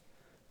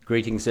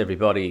Greetings,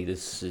 everybody.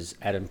 This is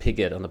Adam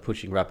Piggott on the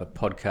Pushing Rubber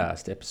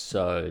podcast,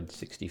 episode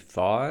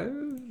 65.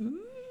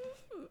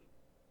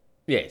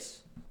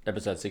 Yes,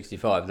 episode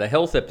 65. The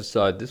health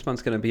episode. This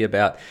one's going to be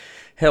about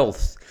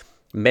health,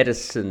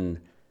 medicine,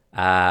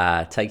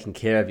 taking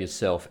care of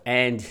yourself.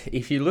 And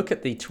if you look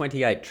at the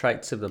 28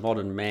 traits of the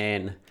modern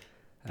man,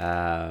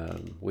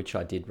 which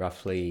I did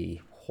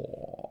roughly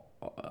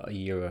a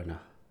year and a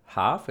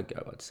half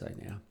ago, I'd say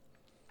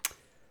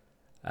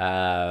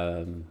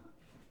now.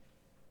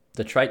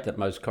 The trait that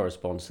most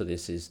corresponds to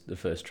this is the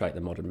first trait, the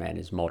modern man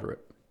is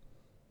moderate.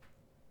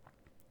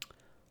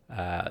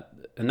 And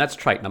that's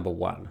trait number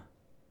one.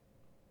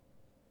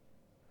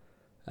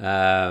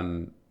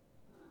 I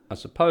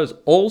suppose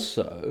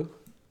also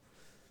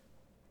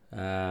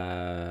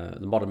the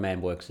modern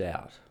man works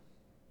out.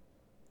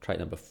 Trait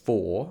number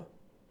 4.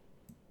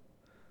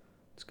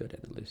 Let's go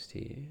down the list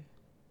here.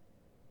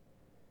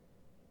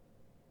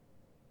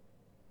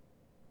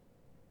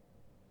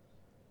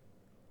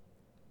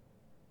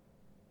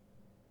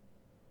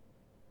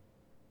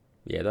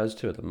 Yeah, those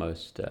two are the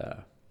most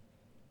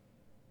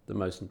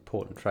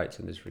important traits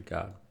in this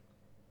regard.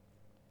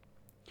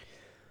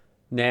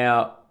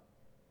 Now,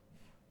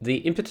 the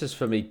impetus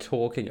for me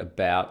talking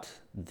about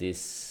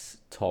this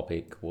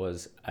topic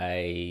was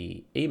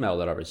a email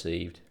that I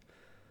received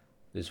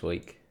this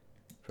week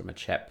from a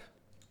chap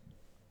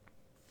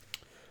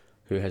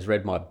who has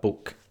read my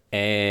book,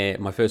 and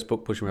my first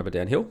book, Pushing Rubber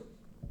Downhill.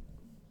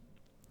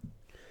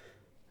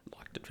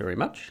 Liked it very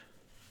much.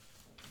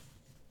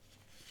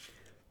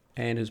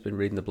 And has been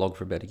reading the blog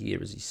for about a year,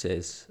 as he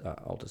says. I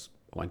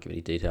won't give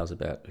any details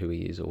about who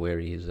he is or where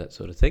he is, that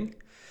sort of thing.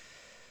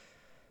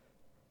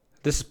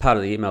 This is part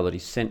of the email that he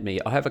sent me.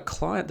 I have a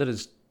client that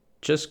has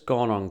just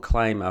gone on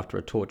claim after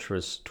a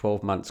torturous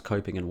 12 months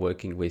coping and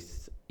working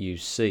with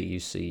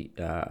ulcerative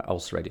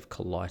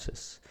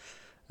colitis.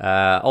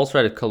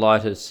 Ulcerative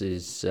colitis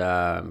is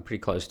pretty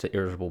close to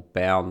irritable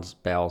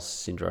bowel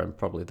syndrome,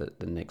 probably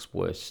the next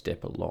worst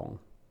step along.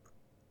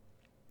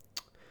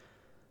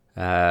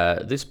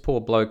 This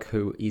poor bloke,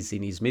 who is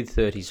in his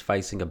mid-30s,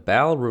 facing a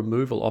bowel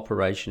removal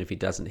operation if he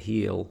doesn't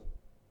heal.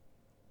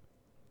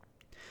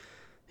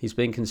 He's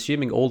been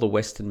consuming all the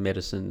Western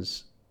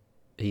medicines.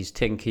 He's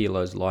 10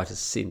 kilos lighter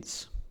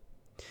since.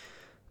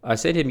 I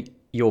sent him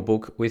your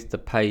book with the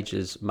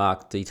pages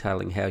marked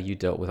detailing how you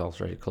dealt with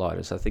ulcerative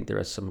colitis. I think there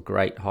are some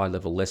great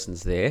high-level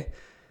lessons there,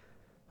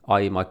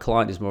 i.e. my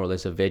client is more or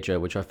less a veggie,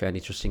 which I found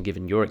interesting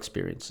given your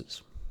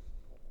experiences.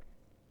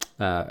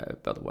 By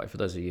the way, for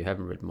those of you who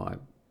haven't read my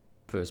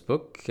first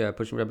book,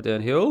 Pushing Rubber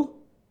Downhill,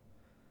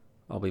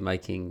 I'll be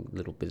making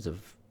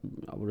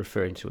I'll be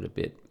referring to it a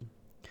bit.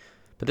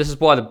 But this is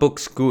why the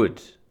book's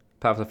good.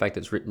 Apart from the fact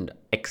that it's written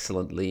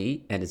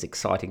excellently and is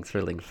exciting,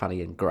 thrilling,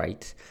 funny and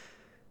great,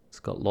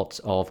 it's got lots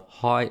of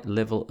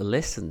high-level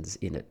lessons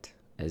in it,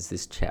 as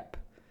this chap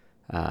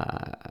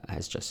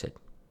has just said.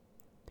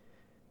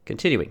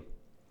 Continuing.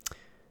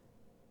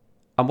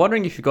 I'm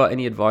wondering if you've got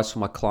any advice for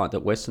my client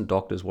that Western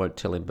doctors won't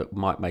tell him but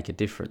might make a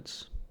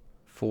difference.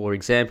 For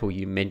example,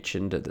 you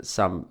mentioned that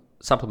some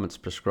supplements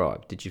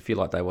prescribed. Did you feel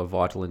like they were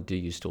vital, and do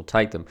you still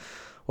take them?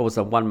 What was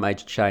the one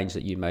major change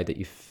that you made that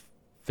you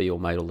feel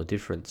made all the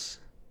difference?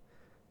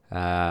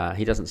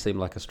 He doesn't seem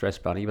like a stress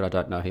bunny, but I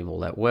don't know him all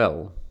that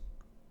well.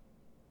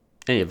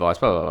 Any advice?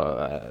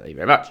 Well, thank you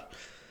very much.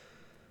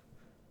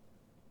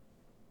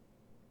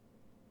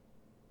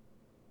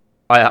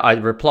 I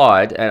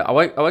replied, and I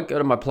won't go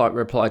to my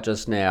reply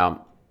just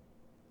now.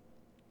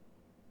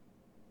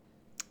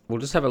 We'll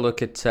just have a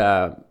look at...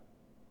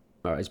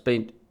 it's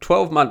been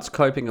 12 months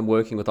coping and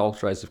working with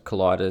ulcerative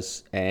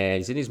colitis, and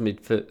he's in his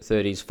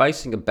mid-30s,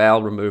 facing a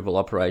bowel removal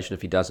operation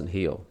if he doesn't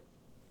heal.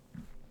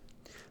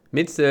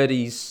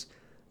 Mid-30s,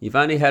 you've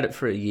only had it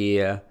for a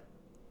year.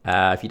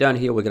 If you don't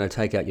heal, we're going to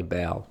take out your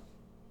bowel.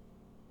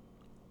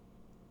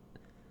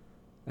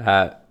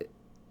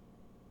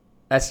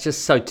 That's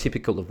just so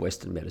typical of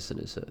Western medicine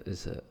as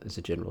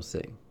a general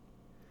thing.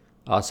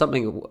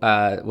 Something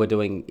we're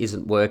doing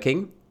isn't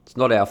working. It's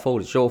not our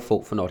fault, it's your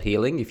fault for not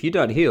healing. If you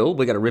don't heal,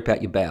 we're going to rip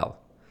out your bowel.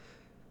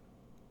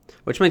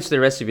 Which means for the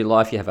rest of your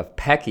life you have a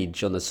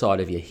package on the side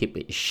of your hip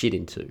that you shit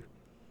into.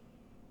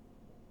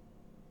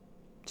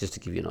 Just to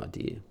give you an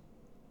idea.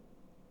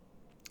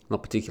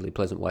 Not particularly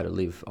pleasant way to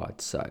live, I'd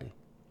say.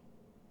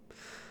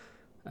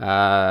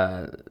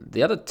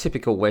 The other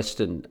typical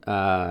Western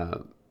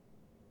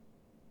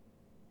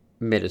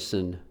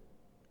medicine,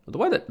 the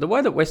way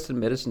that Western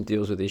medicine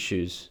deals with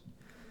issues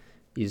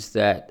is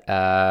that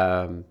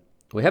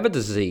we have a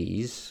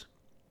disease,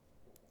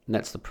 and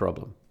that's the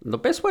problem. And the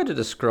best way to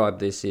describe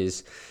this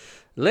is,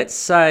 let's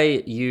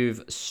say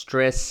you've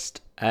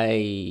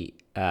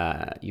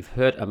you've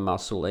hurt a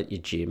muscle at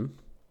your gym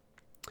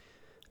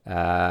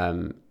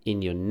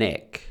in your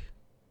neck,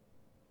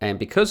 and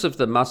because of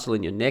the muscle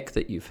in your neck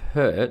that you've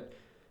hurt,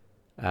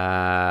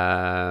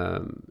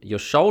 your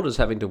shoulder's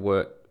having to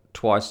work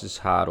twice as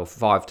hard or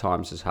 5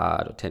 times as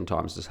hard or 10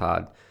 times as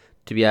hard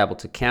to be able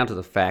to counter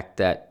the fact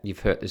that you've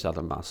hurt this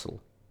other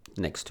muscle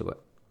next to it.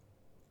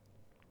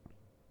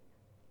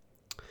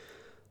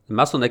 the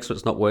muscle next to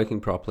it's not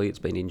working properly, it's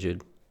been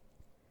injured,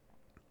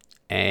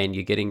 and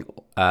you're getting,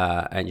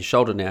 and your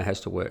shoulder now has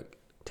to work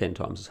 10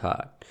 times as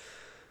hard.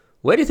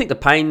 Where do you think the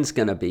pain's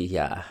going to be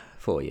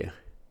for you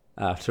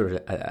after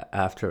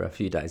a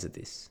few days of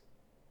this?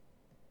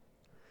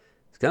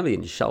 It's going to be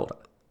in your shoulder.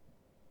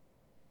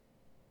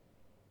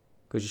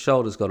 Because your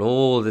shoulder's got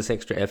all of this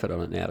extra effort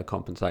on it now to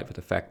compensate for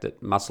the fact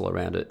that muscle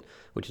around it,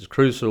 which is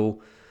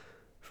crucial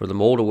for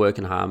them all to work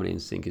in harmony and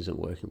sync, isn't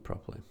working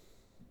properly.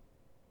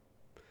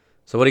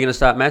 So what are you going to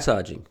start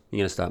massaging? You're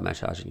going to start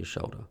massaging your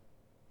shoulder.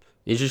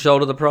 Is your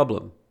shoulder the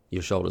problem?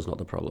 Your shoulder's not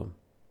the problem.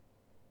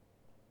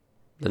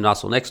 The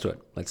muscle next to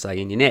it, let's say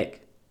in your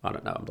neck. I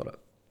don't know, I'm not a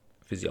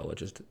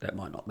physiologist. That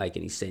might not make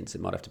any sense. It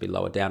might have to be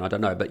lower down. I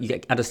don't know, but you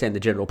understand the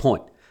general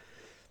point.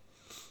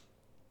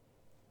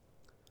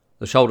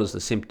 The shoulder's the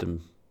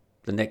symptom.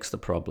 The neck's the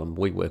problem.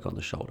 We work on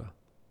the shoulder.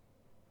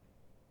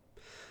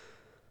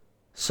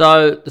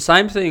 So the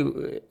same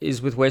thing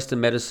is with Western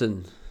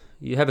medicine.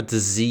 You have a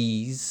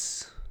disease.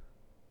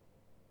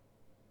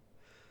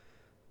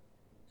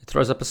 It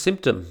throws up a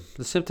symptom.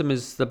 The symptom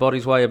is the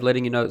body's way of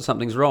letting you know that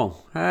something's wrong.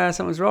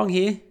 Something's wrong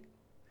here.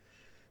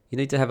 You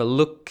need to have a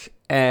look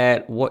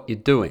at what you're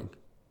doing.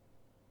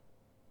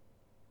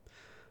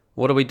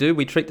 What do?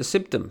 We treat the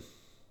symptom.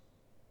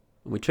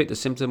 We treat the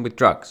symptom with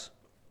drugs.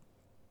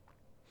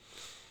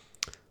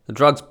 The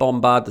drugs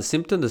bombard the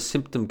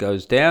symptom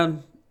goes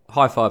down,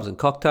 high fives and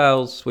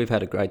cocktails, we've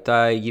had a great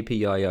day,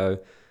 yippee-yi-yo,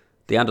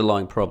 the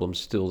underlying problem's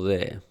still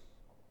there.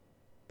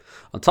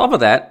 On top of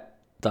that,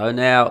 though,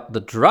 now the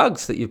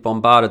drugs that you've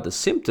bombarded the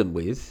symptom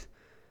with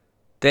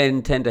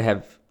then tend to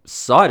have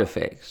side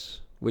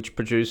effects, which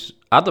produce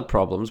other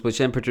problems, which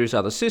then produce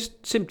other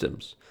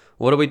symptoms.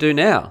 What do we do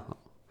now?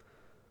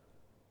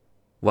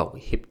 Well, we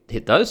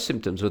hit those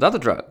symptoms with other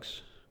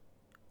drugs,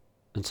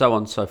 and so on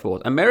and so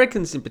forth.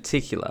 Americans in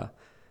particular,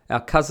 our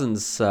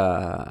cousins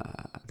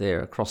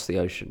there across the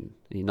ocean,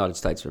 the United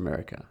States of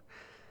America,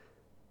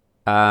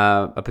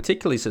 are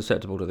particularly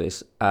susceptible to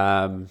this.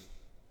 About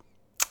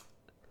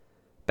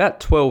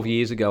 12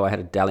 years ago, I had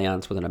a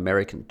dalliance with an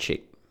American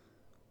chick.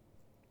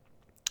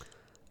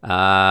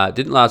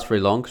 Didn't last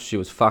very long because she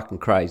was fucking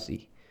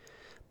crazy.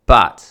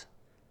 But,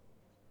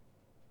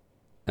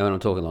 and when I'm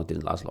talking long,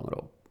 didn't last long at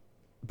all.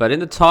 But in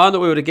the time that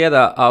we were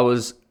together,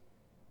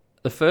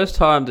 the first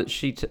time that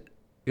she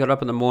got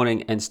up in the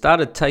morning and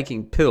started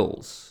taking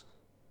pills.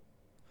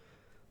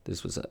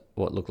 This was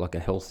what looked like a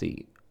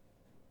healthy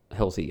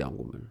young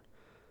woman.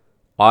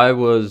 I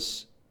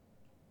was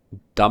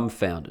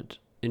dumbfounded.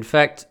 In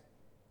fact,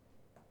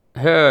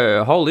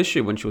 her whole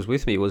issue when she was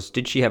with me was,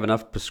 did she have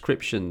enough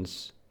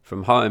prescriptions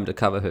from home to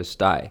cover her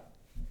stay?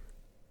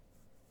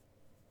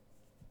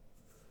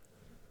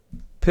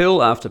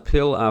 Pill after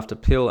pill after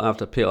pill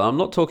after pill. I'm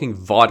not talking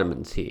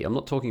vitamins here. I'm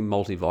not talking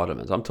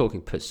multivitamins. I'm talking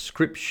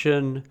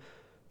prescription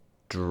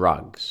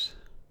drugs.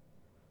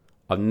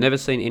 I've never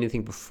seen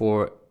anything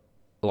before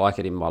like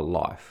it in my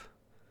life,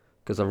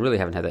 because I really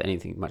haven't had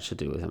anything much to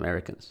do with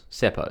Americans,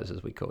 seppos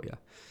as we call you.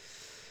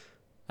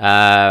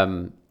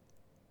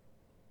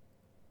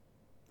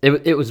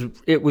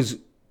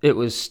 It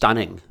was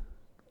stunning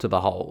to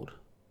behold.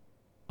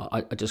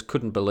 I just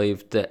couldn't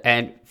believe that,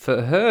 and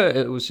for her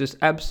it was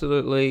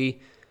absolutely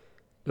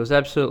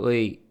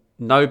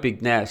no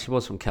big now. She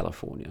was from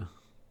California,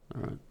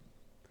 all right.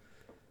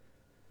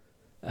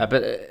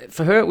 But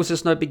for her, it was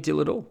just no big deal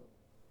at all.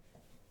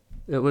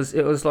 It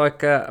was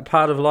like a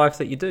part of life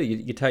that you do.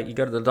 You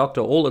go to the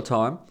doctor all the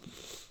time,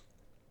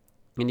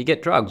 and you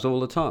get drugs all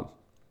the time.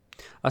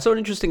 I saw an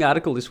interesting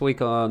article this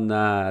week on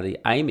the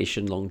Amish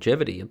and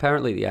longevity.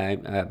 Apparently,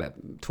 about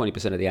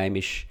 20% of the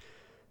Amish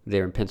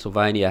there in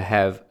Pennsylvania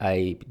have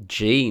a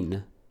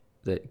gene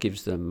that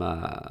gives them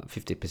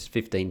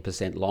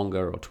 15%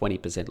 longer or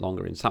 20%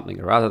 longer in something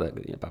or other.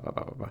 Blah, blah,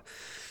 blah, blah.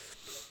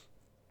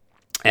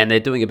 And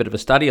they're doing a bit of a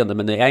study on them,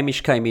 and the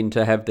Amish came in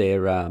to have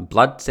their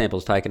blood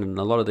samples taken, and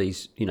a lot of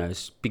these,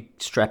 big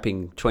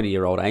strapping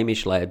 20-year-old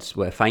Amish lads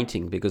were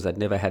fainting because they'd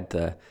never had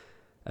a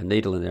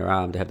needle in their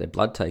arm to have their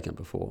blood taken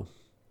before.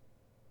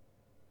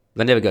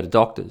 They never go to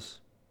doctors.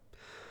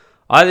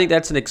 I think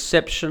that's an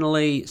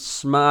exceptionally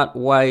smart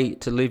way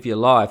to live your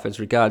life as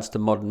regards to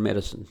modern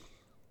medicine.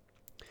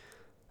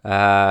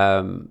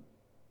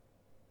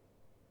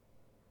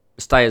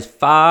 Stay as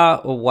far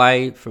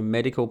away from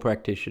medical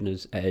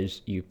practitioners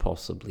as you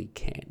possibly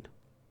can.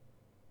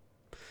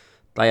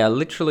 They are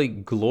literally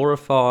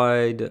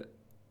glorified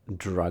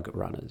drug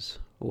runners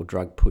or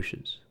drug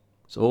pushers.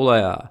 That's all they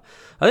are.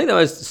 I think the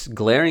most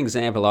glaring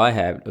example I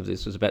had of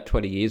this was about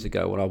 20 years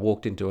ago when I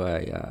walked into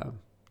a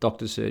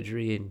doctor's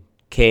surgery in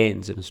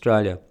Cairns in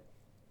Australia.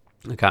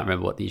 I can't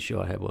remember what the issue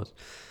I had was.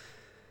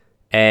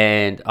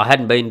 And I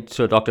hadn't been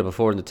to a doctor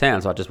before in the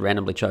town, so I just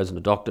randomly chosen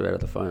a doctor out of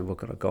the phone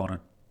book, and I gone and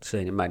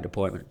seen him, made an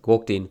appointment.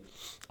 Walked in,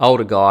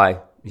 older guy,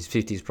 his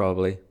 50s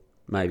probably,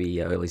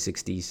 maybe early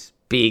 60s,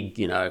 big,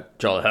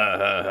 jolly,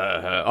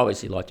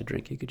 obviously liked to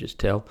drink, you could just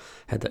tell.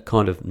 Had that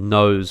kind of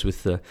nose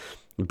with the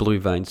blue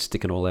veins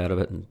sticking all out of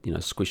it and,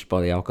 squished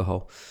by the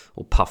alcohol,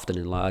 or puffed and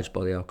enlarged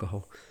by the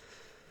alcohol.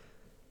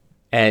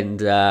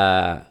 And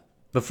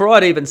Before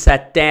I'd even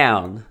sat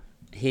down,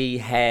 he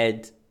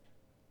had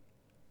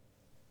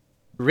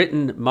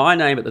written my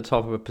name at the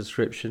top of a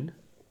prescription,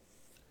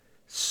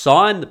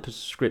 signed the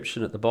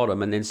prescription at the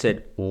bottom, and then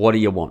said, "What do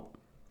you want?"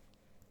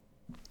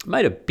 It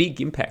made a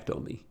big impact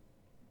on me,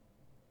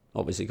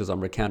 obviously, because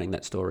I'm recounting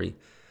that story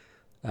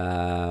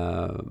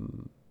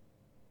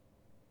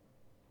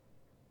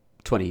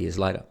 20 years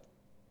later.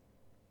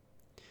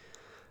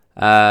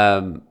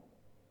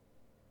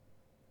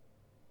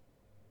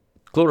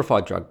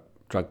 Glorified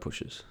drug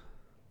pushers.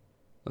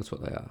 That's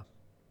what they are.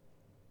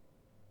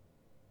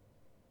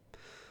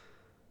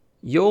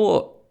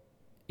 Your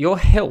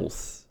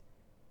health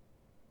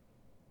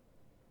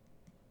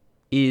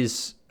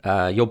is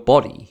your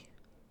body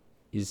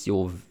is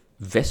your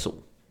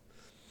vessel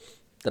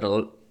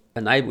that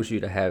enables you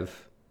to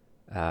have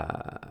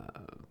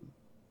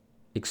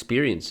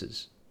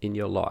experiences in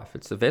your life.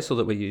 It's the vessel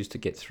that we use to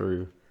get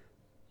through,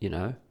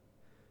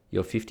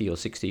 your 50 or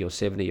 60 or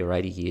 70 or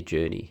 80 year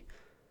journey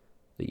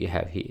that you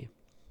have here.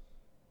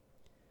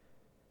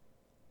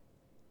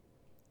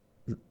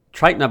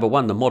 Trait number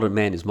one, the modern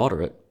man is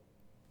moderate,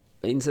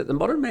 means that the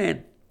modern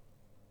man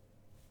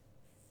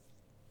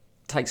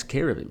takes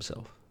care of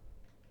himself.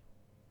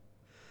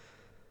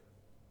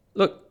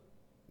 Look,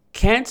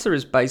 cancer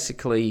is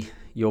basically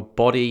your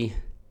body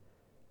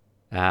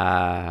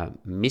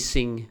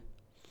missing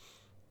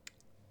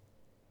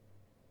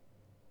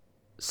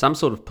some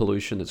sort of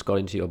pollution that's got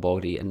into your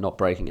body and not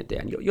breaking it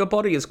down. Your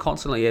body is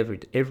constantly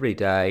every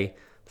day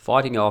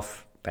fighting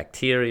off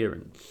bacteria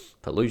and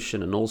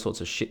pollution and all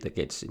sorts of shit that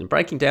gets in, and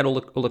breaking down all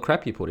the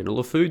crap you put in, all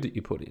the food that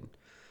you put in,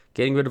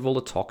 getting rid of all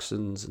the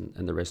toxins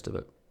and the rest of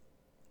it.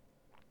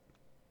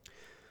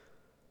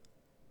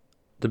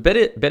 The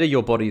better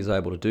your body is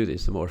able to do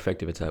this, the more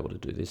effective it's able to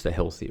do this, the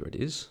healthier it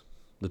is,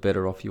 the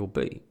better off you'll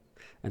be.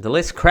 And the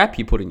less crap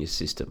you put in your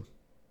system,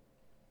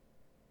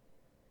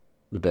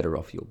 the better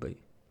off you'll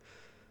be.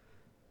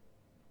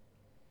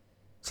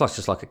 It's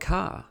just like a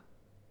car,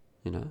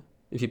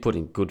 If you put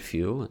in good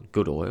fuel and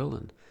good oil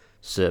and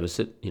service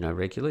it,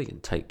 regularly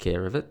and take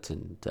care of it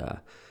and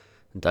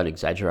don't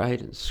exaggerate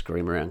and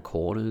scream around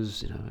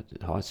corners,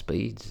 at high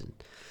speeds and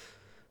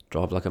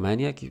drive like a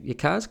maniac, your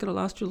car's going to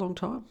last you a long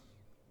time.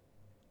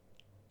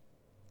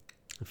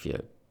 If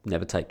you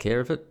never take care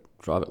of it,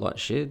 drive it like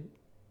shit,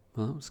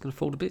 well, it's going to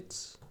fall to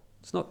bits.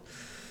 It's not.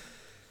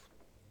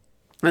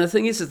 And the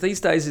thing is that these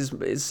days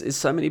is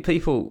so many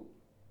people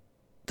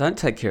don't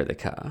take care of their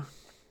car.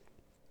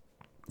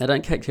 They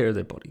don't take care of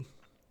their body.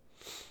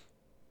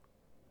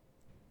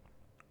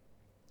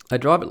 They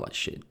drive it like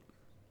shit.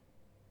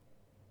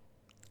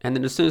 And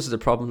then as soon as there's a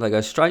problem, they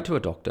go straight to a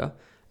doctor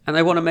and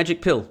they want a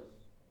magic pill.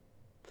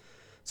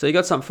 So you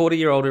got some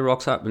 40-year-old who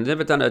rocks up and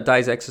never done a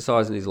day's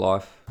exercise in his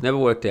life, never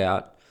worked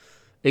out,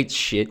 eats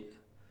shit.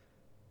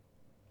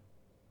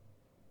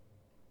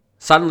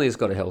 Suddenly has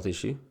got a health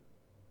issue.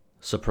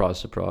 Surprise,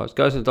 surprise.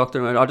 Goes to the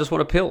doctor and I just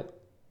want a pill.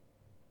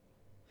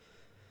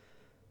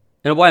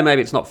 In a way,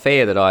 maybe it's not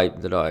fair that I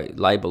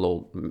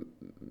label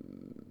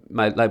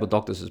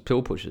doctors as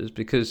pill pushers,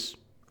 because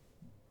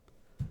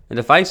in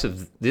the face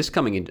of this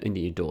coming into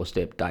your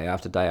doorstep day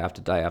after day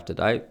after day after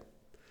day,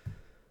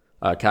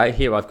 okay,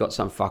 here I've got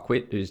some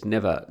fuckwit who's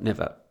never,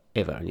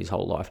 ever in his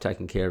whole life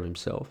taken care of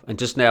himself, and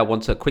just now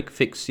wants a quick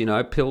fix,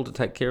 pill to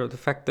take care of the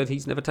fact that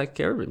he's never taken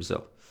care of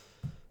himself.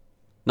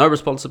 No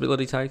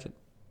responsibility taken.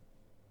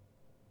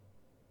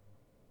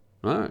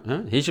 All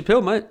right, here's your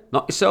pill, mate.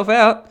 Knock yourself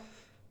out.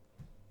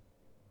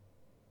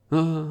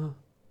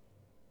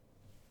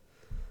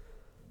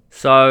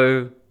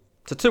 So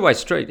it's a two-way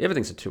street.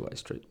 Everything's a two-way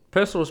street.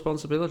 Personal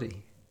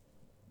responsibility.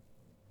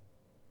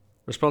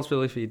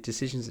 Responsibility for your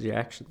decisions and your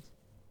actions.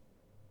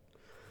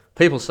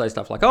 People say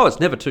stuff like, "Oh, it's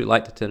never too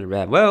late to turn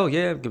around." Well,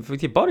 yeah,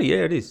 with your body,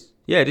 yeah, it is.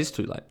 Yeah, it is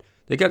too late.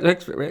 It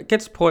gets to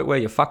the point where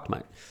you're fucked,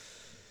 mate.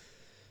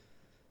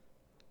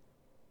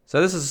 So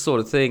this is the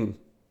sort of thing.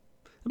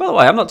 And by the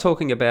way, I'm not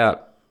talking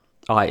about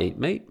I eat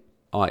meat.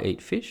 I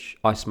eat fish,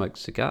 I smoke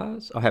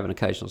cigars, I have an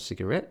occasional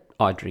cigarette,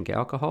 I drink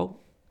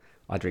alcohol.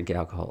 I drink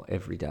alcohol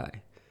every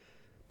day.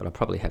 But I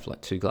probably have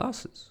like 2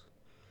 glasses.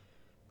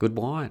 Good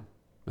wine,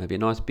 maybe a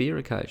nice beer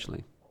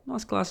occasionally,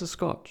 nice glass of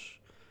scotch.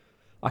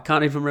 I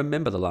can't even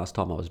remember the last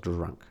time I was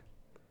drunk.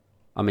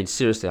 I mean,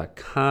 seriously, I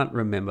can't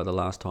remember the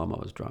last time I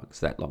was drunk.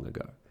 It's that long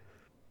ago.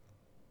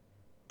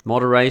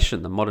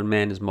 Moderation, the modern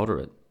man is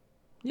moderate.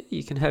 Yeah,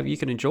 you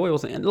can enjoy all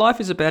things. And life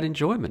is about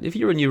enjoyment. If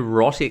you're a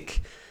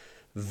neurotic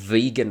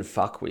vegan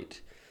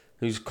fuckwit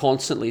who's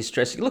constantly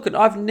stressing. Look,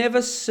 I've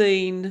never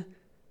seen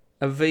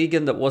a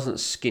vegan that wasn't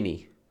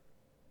skinny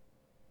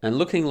and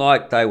looking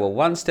like they were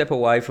one step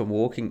away from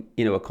walking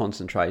into a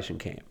concentration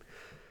camp.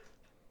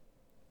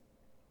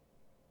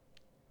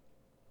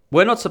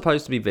 We're not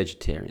supposed to be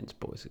vegetarians,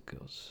 boys and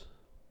girls.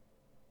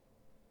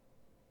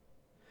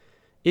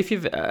 If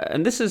you've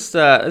and this is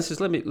let's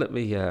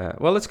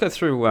go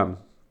through.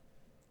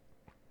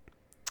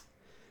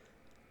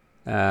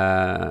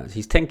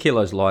 He's 10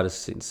 kilos lighter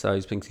since, so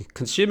he's been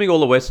consuming all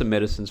the Western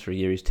medicines for a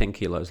year. He's 10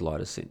 kilos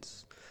lighter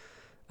since.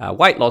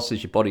 Weight loss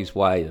is your body's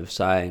way of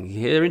saying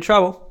you're in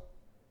trouble.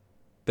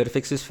 Better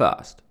fix this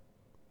fast.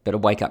 Better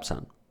wake up,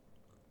 son.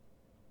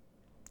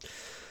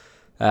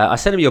 I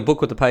sent him your book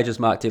with the pages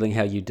marked detailing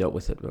how you dealt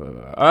with it.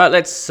 All right,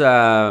 let's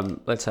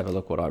have a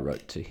look what I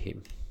wrote to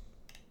him.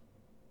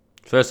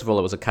 First of all,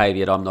 it was a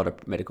caveat. I'm not a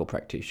medical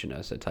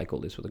practitioner, so take all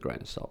this with a grain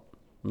of salt.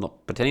 I'm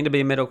not pretending to be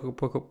a medical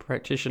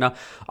practitioner.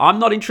 I'm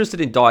not interested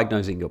in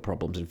diagnosing your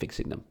problems and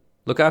fixing them.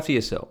 Look after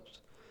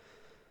yourselves.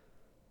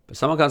 But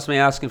someone comes to me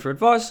asking for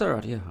advice. All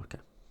right, yeah, okay.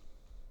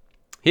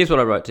 Here's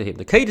what I wrote to him.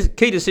 The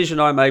key decision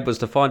I made was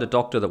to find a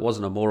doctor that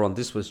wasn't a moron.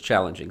 This was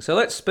challenging. So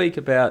let's speak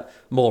about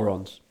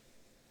morons.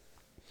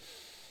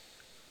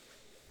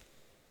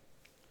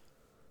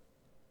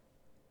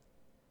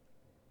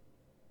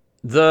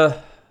 The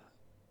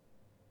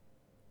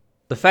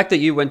fact that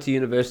you went to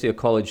university or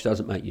college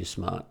doesn't make you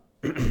smart.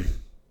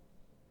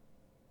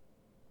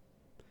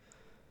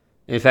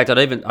 In fact, I'd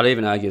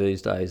even argue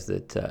these days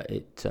that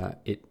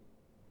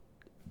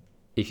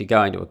if you're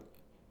going to a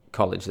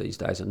college these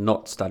days and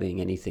not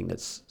studying anything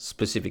that's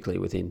specifically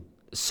within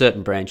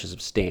certain branches of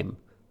STEM,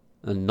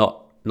 and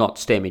not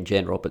STEM in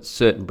general, but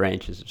certain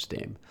branches of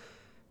STEM,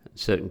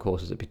 certain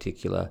courses in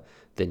particular,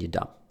 then you're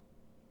dumb.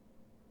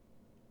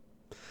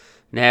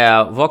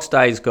 Now, Vox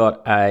Day's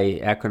got a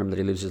acronym that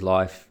he lives his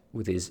life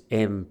with his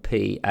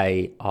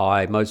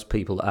MPAI. Most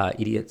people are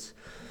idiots.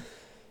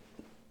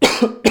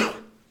 I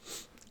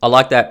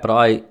like that, but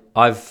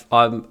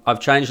I've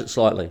changed it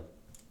slightly.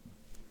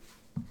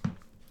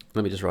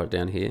 Let me just write it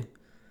down here.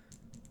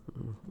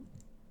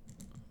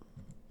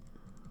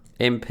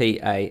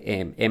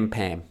 MPAM,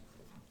 MPAM.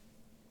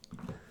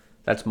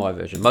 That's my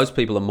version. Most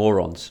people are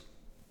morons.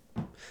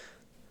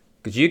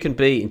 Because you can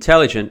be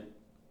intelligent,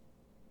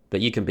 but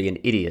you can be an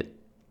idiot.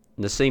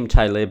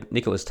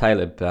 Nicholas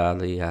Taleb,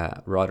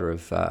 the writer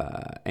of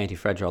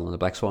Anti-Fragile and the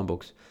Black Swan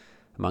books,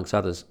 amongst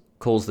others,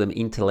 calls them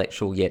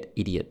intellectual yet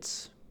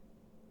idiots.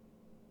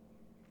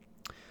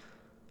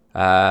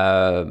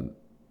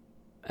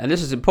 And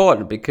this is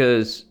important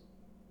because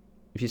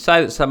if you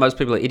say that most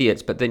people are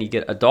idiots, but then you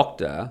get a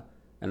doctor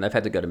and they've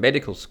had to go to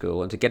medical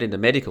school, and to get into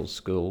medical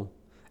school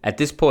at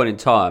this point in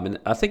time, and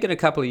I think in a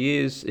couple of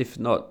years, if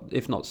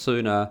not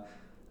sooner,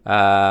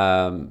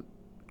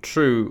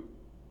 true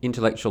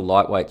intellectual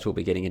lightweights will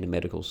be getting into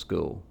medical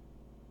school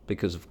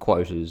because of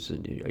quotas.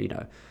 And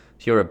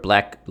if you're a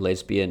black,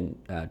 lesbian,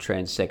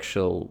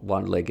 transsexual,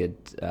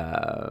 one-legged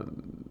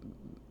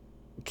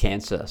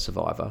cancer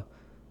survivor,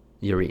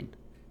 you're in.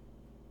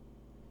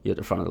 You're at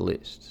the front of the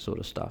list, sort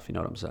of stuff. You know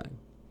what I'm saying?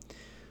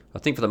 I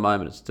think for the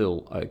moment it's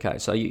still okay.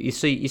 So you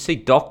see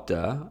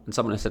doctor and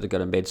someone has had to go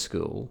to med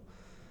school,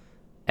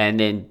 and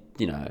then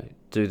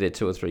do their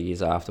 2 or 3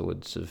 years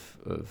afterwards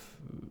of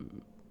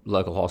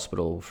local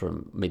hospital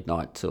from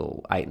midnight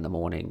till 8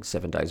 a.m,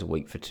 7 days a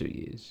week for 2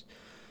 years.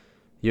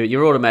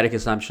 Your automatic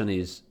assumption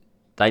is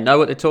they know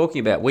what they're talking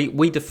about.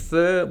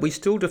 We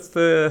still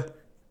defer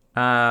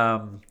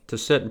to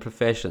certain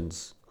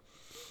professions.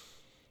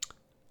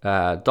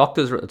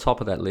 Doctors are at the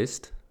top of that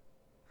list.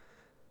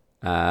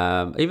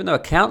 Even though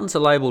accountants are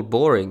labelled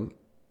boring,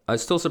 it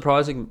still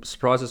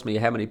surprises me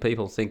how many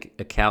people think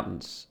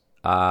accountants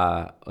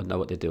know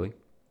what they're doing.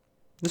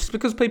 This is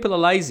because people are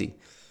lazy.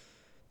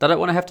 They don't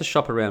want to have to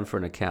shop around for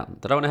an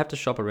accountant. They don't want to have to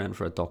shop around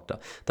for a doctor.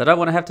 They don't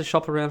want to have to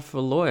shop around for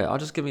a lawyer. Oh,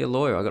 just give me a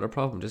lawyer. I got a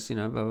problem. Just,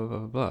 blah, blah, blah,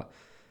 blah.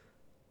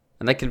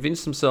 And they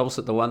convince themselves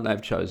that the one they've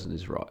chosen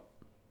is right.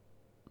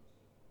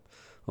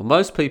 Well,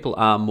 most people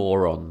are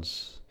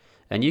morons.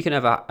 And you can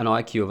have an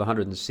IQ of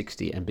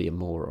 160 and be a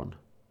moron.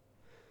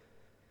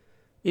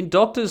 In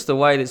doctors, the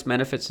way this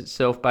manifests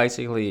itself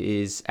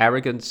basically is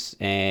arrogance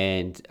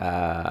and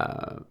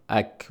a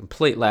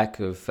complete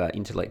lack of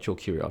intellectual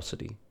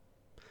curiosity.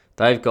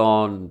 They've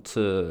gone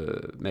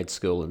to med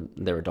school and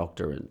they're a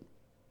doctor and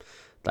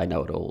they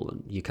know it all,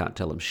 and you can't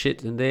tell them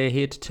shit, and they're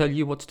here to tell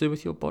you what to do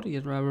with your body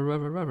and rah, rah, rah,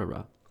 rah, rah,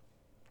 rah.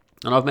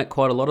 And I've met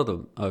quite a lot of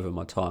them over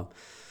my time.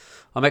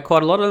 I met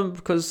quite a lot of them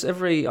because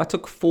I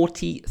took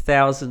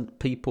 40,000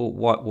 people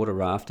whitewater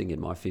rafting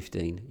in my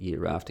 15-year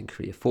rafting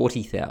career.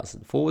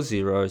 40,000.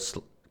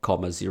 40,000.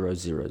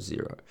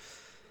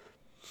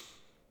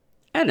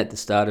 And at the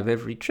start of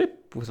every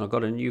trip, when I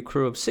got a new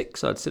crew of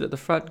 6, I'd sit at the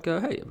front and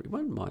go, "Hey,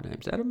 everyone, my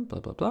name's Adam,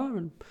 blah, blah, blah.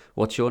 And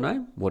what's your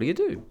name? What do you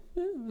do?"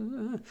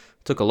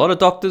 Took a lot of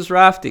doctors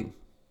rafting.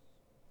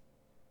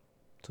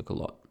 Took a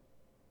lot.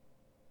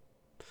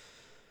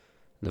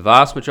 The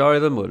vast majority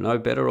of them were no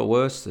better or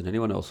worse than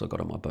anyone else I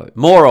got on my boat.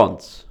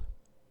 Morons.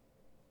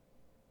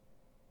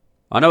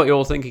 I know what you're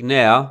all thinking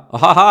now. Oh,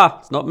 ha ha,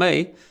 it's not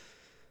me.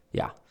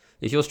 Yeah.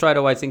 If you're straight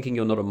away thinking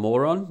you're not a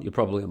moron, you're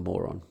probably a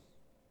moron.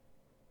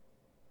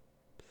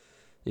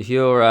 If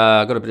you're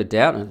got a bit of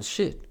doubt, and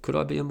shit, could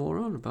I be a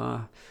moron?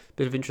 A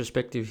bit of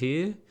introspective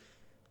here,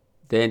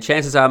 then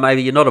chances are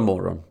maybe you're not a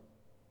moron.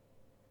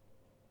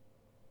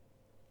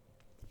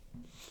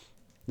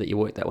 That you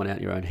work that one out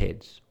in your own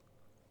heads.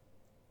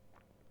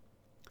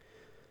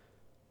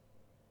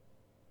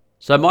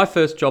 So my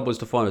first job was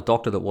to find a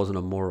doctor that wasn't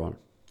a moron.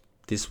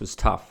 This was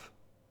tough.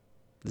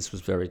 This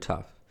was very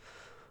tough.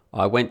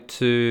 I went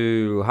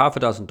to half a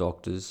dozen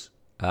doctors,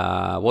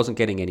 wasn't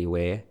getting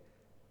anywhere.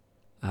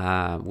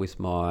 with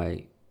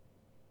my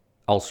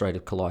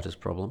ulcerative colitis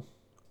problem,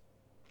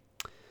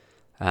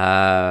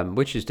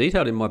 which is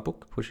detailed in my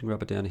book, Pushing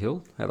Rubber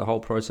Downhill, how the whole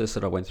process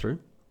that I went through.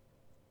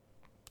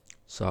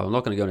 So I'm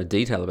not going to go into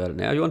detail about it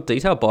now. You want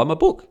detail? Buy my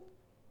book.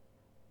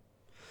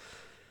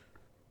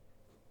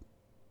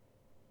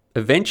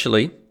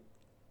 Eventually,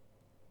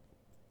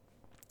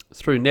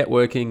 through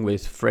networking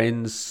with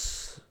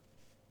friends,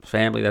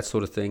 family, that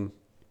sort of thing,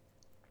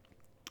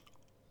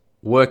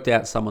 worked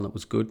out someone that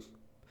was good.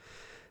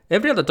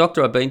 Every other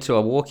doctor I've been to, I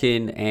walk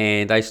in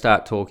and they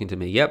start talking to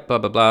me. Yep, blah,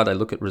 blah, blah. They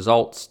look at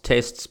results,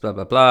 tests, blah,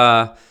 blah,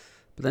 blah.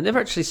 But they never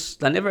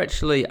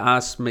actually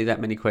asked me that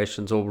many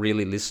questions or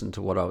really listened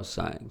to what I was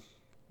saying.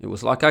 It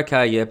was like,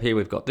 okay, yep, here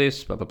we've got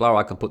this, blah, blah, blah.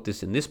 I can put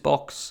this in this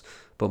box.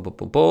 Boom, boom,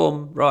 boom,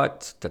 boom.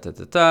 Right, da, da,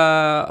 da,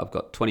 da. I've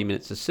got 20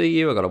 minutes to see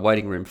you. I've got a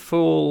waiting room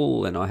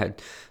full. And I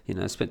had,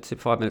 spent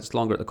 5 minutes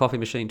longer at the coffee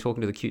machine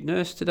talking to the cute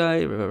nurse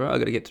today. I've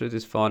got to get through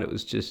this fine. It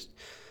was just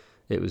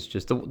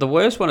the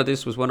worst one of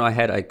this was when I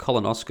had a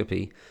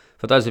colonoscopy.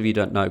 For those of you who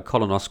don't know,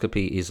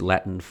 colonoscopy is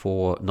Latin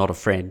for not a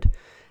friend.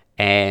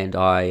 And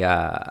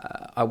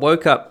I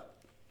woke up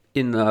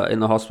in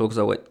the hospital because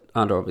I went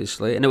under,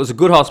 obviously, and it was a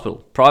good hospital,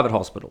 private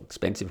hospital,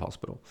 expensive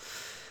hospital.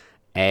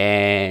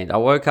 And I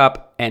woke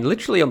up, and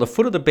literally on the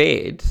foot of the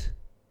bed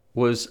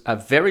was a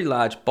very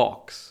large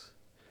box.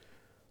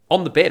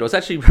 On the bed, I was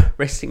actually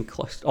resting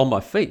close on my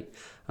feet.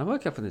 I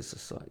woke up and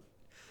there's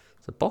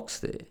a box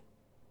there.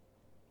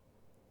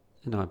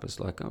 And I was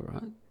like, all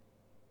right.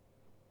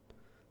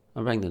 I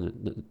rang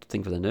the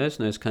thing for the nurse.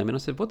 Nurse came in. I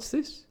said, what's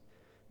this?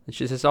 And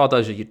she says, oh,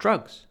 those are your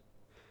drugs.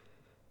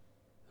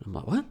 And I'm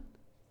like, what?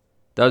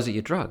 Those are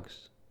your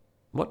drugs.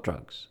 What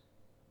drugs?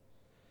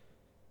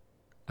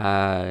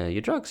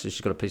 Your drugs. So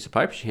she's got a piece of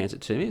paper. She hands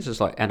it to me. It's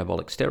just like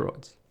anabolic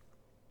steroids.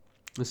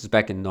 This is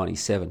back in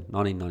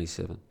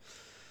 1997.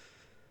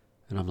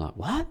 And I'm like,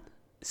 what?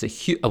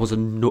 It was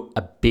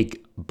a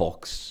big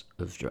box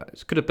of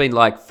drugs. Could have been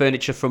like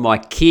furniture from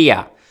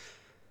IKEA.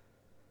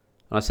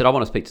 And I said, I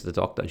want to speak to the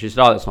doctor. And she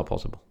said, oh, that's not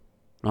possible.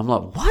 And I'm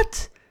like,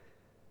 what?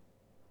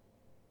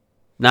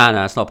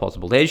 No, it's not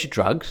possible. There's your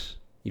drugs.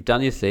 You've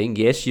done your thing.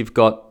 Yes, you've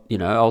got,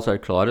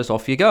 ulcerative colitis.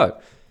 Off you go.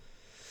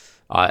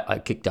 I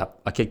kicked up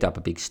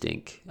a big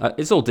stink.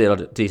 It's all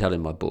detailed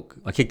in my book.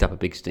 I kicked up a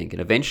big stink.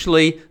 And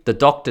eventually the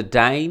doctor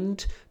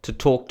deigned to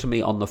talk to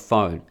me on the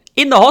phone.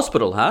 In the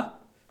hospital, huh?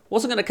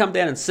 Wasn't going to come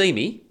down and see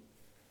me.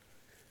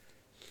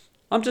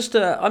 I'm just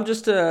a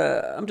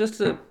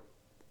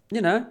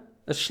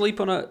sheep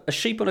on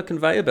a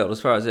conveyor belt as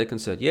far as they're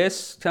concerned.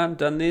 Yes,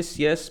 done this.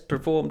 Yes,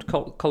 performed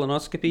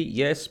colonoscopy.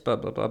 Yes, blah,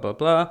 blah, blah, blah,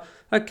 blah.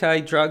 Okay,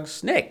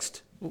 drugs.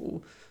 Next.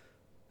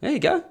 There you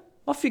go.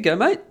 Off you go,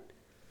 mate.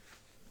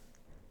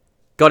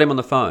 Got him on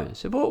the phone. I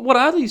said, well, what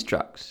are these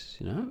drugs?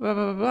 Blah, blah,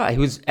 blah, blah. He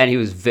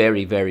was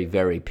very, very,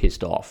 very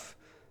pissed off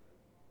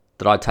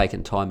that I'd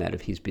taken time out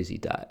of his busy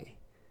day,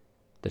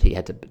 that he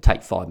had to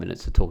take 5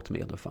 minutes to talk to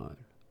me on the phone.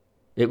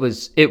 It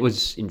was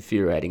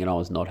infuriating and I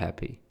was not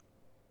happy.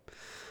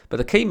 But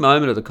the key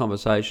moment of the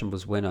conversation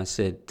was when I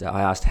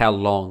asked how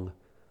long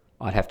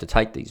I'd have to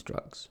take these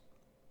drugs.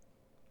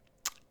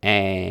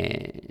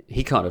 And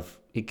he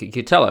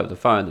could tell over the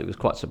phone that he was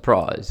quite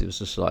surprised. It was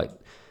just like,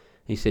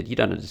 he said, you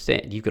don't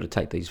understand. You've got to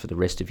take these for the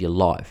rest of your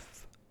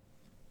life.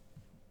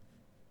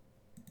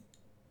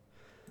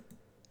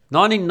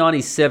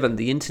 1997,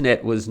 the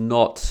internet was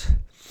not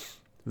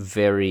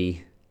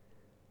very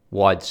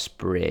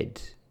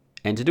widespread.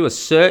 And to do a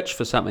search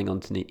for something on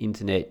the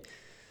internet,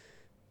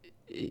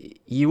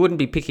 you wouldn't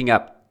be picking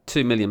up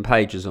 2 million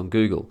pages on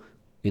Google.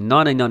 In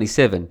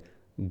 1997,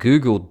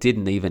 Google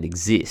didn't even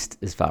exist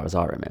as far as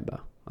I remember.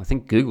 I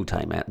think Google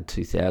came out in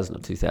 2000 or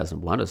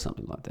 2001 or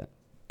something like that.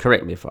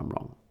 Correct me if I'm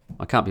wrong.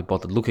 I can't be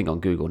bothered looking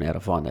on Google now to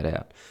find that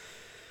out.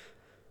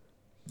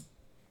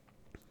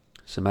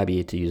 So maybe you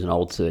had to use an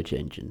old search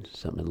engine,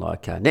 something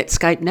like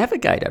Netscape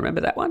Navigator.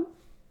 Remember that one?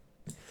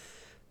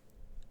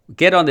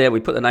 Get on there, we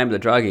put the name of the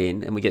drug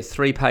in, and we get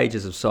 3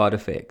 pages of side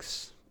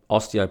effects.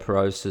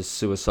 Osteoporosis,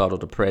 suicidal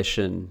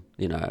depression,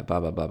 blah,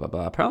 blah, blah, blah,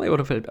 blah. Apparently I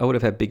would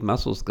have had big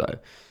muscles though.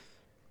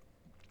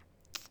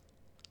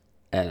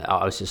 And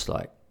I was just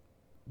like,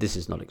 this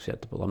is not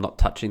acceptable. I'm not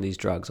touching these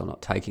drugs. I'm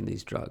not taking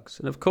these drugs.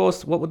 And of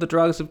course, what would the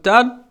drugs have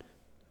done?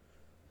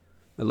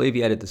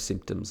 Alleviated the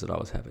symptoms that I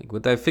was having.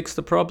 Would they have fixed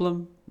the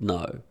problem?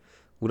 No.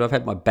 Would I have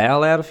had my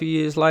bowel out a few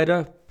years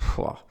later?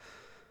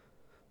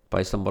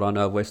 Based on what I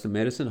know of Western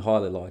medicine,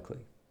 highly likely.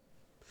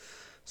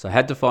 So I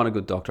had to find a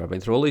good doctor. I've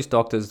been through all these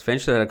doctors.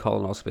 Eventually I had a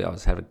colonoscopy.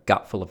 I had a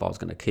gut full if I was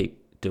going to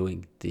keep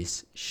doing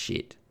this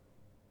shit.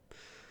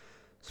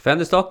 So I found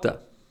this doctor.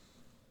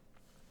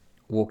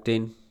 Walked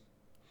in.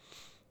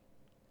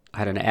 I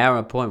had an hour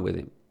appointment with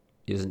him.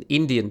 He was an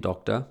Indian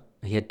doctor.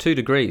 He had 2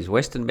 degrees,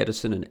 Western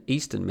medicine and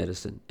Eastern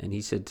medicine. And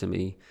he said to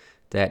me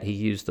that he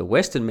used the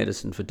Western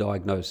medicine for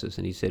diagnosis.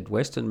 And he said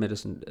Western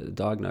medicine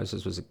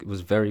diagnosis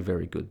was very,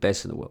 very good,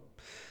 best in the world.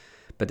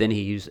 But then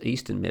he used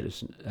Eastern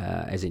medicine,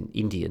 as in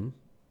Indian,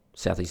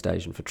 Southeast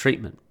Asian, for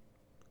treatment.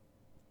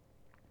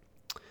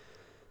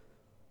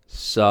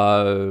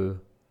 So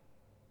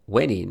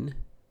went in,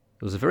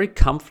 It was a very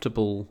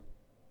comfortable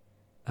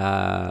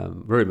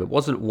room. It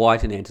wasn't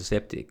white and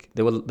antiseptic.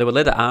 There were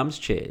leather arms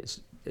chairs.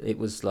 It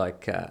was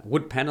like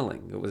wood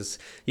paneling. It was,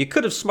 you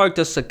could have smoked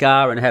a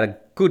cigar and had a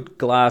good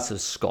glass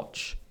of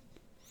scotch.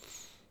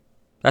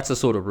 That's the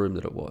sort of room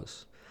that it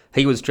was.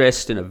 He was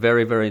dressed in a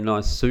very, very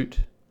nice suit,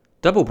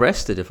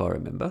 double-breasted, if I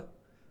remember.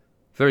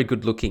 Very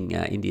good-looking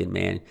Indian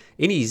man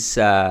in his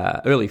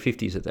early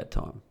 50s at that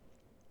time.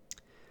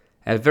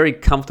 Had a very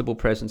comfortable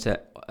presence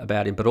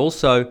about him, but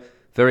also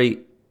very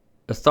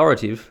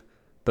authoritative,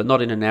 but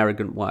not in an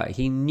arrogant way.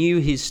 He knew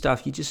his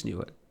stuff. You just knew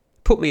it.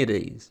 Put me at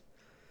ease.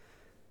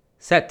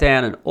 Sat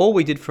down, and all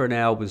we did for an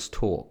hour was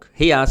talk.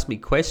 He asked me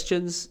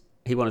questions.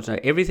 He wanted to know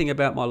everything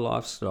about my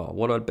lifestyle,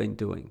 what I'd been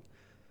doing,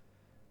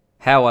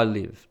 how I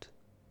lived,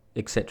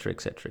 etc.,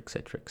 etc.,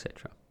 etc.,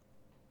 etc.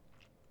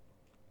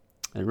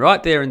 And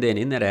right there and then,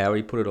 in that hour,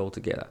 he put it all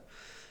together.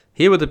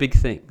 Here were the big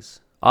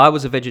things. I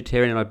was a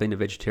vegetarian, and I'd been a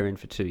vegetarian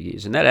for 2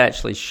 years. And that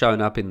actually shown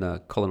up in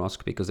the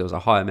colonoscopy because there was a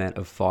high amount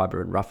of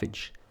fibre and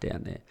roughage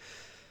down there.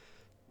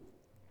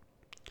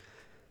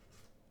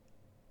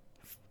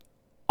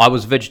 I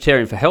was a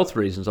vegetarian for health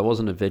reasons. I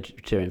wasn't a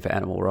vegetarian for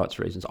animal rights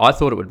reasons. I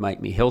thought it would make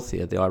me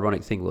healthier. The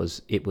ironic thing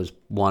was it was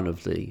one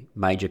of the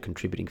major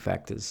contributing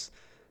factors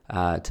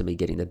to me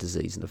getting the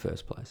disease in the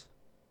first place.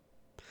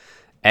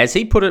 As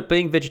he put it,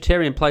 being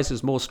vegetarian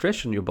places more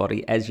stress on your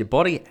body as your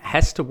body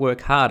has to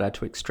work harder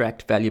to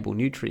extract valuable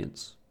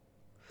nutrients.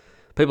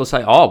 People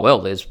say, oh,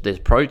 well, there's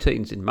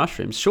proteins in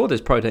mushrooms. Sure,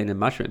 there's protein in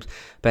mushrooms.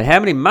 But how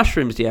many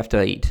mushrooms do you have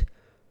to eat?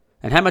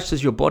 And how much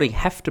does your body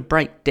have to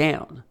break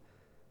down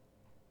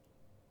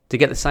to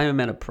get the same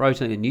amount of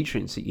protein and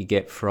nutrients that you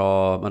get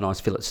from a nice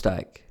fillet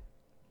steak?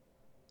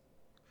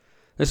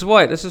 This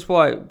is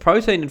why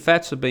protein and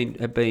fats have been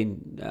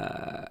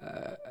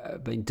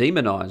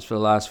demonized for the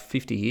last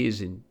 50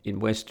 years in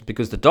West,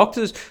 because the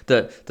doctors,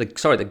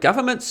 the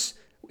governments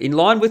in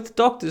line with the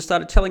doctors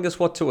started telling us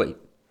what to eat.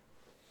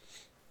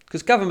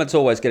 Because governments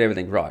always get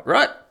everything right?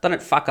 They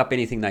don't fuck up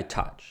anything they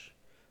touch.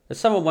 As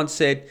someone once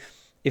said,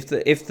 if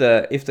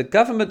the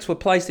governments were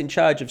placed in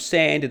charge of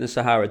sand in the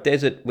Sahara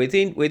Desert,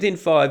 within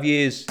 5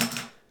 years,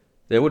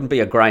 there wouldn't be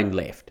a grain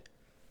left.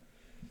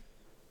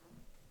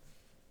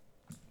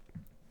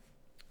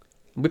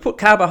 We put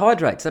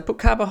carbohydrates. They put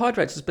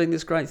carbohydrates as being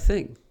this great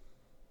thing,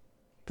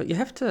 but you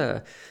have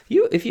to.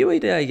 If you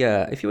eat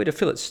a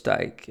fillet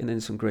steak and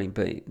then some green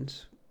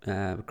beans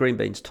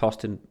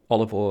tossed in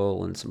olive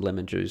oil and some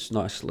lemon juice,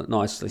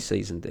 nicely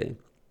seasoned there.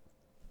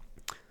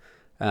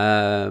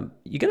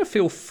 You're going to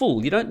feel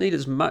full. You don't need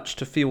as much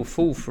to feel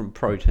full from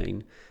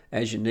protein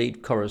as you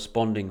need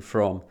corresponding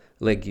from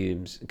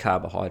legumes and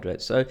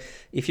carbohydrates. So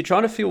if you're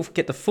trying to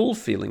get the full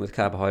feeling with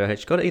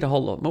carbohydrates, you've got to eat a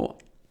whole lot more.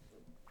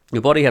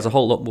 Your body has a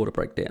whole lot more to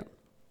break down.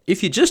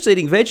 If you're just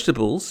eating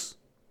vegetables,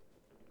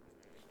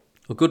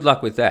 well, good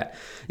luck with that.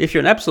 If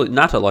you're an absolute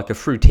nutter like a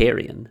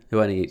fruitarian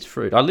who only eats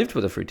fruit, I lived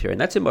with a fruitarian.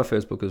 That's in my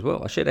first book as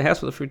well. I shared a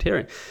house with a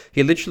fruitarian.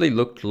 He literally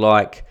looked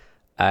like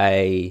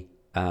an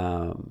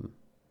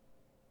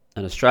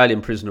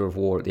Australian prisoner of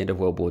war at the end of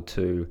World War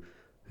II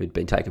who'd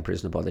been taken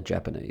prisoner by the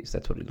Japanese.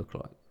 That's what he looked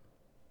like.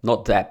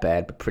 Not that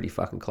bad, but pretty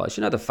fucking close.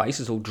 You know, the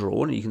face is all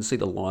drawn and you can see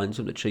the lines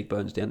from the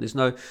cheekbones down. There's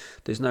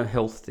no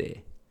health there.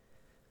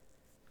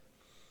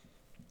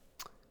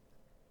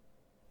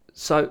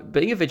 So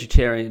being a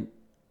vegetarian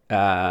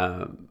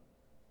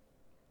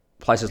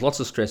places lots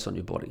of stress on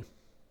your body.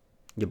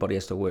 Your body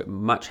has to work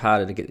much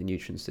harder to get the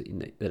nutrients that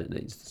it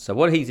needs. So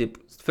what he did,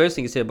 first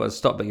thing he said was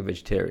stop being a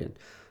vegetarian.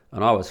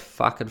 And I was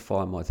fucking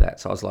fine with that.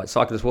 So I was like, so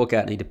I can just walk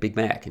out and eat a Big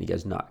Mac? And he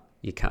goes, no,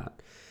 you can't.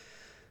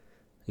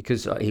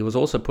 Because he was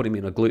also putting me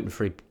on a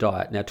gluten-free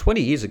diet. Now,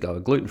 20 years ago,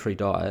 a gluten-free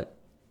diet,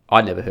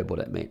 I never heard what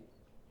that meant.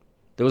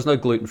 There was no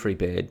gluten-free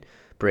bread.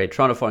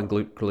 Trying to find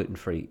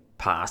gluten-free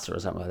pasta or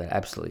something like that,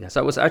 absolutely.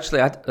 So it was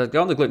actually, I'd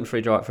go on the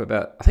gluten-free diet for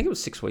about, I think it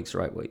was 6 weeks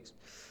or 8 weeks.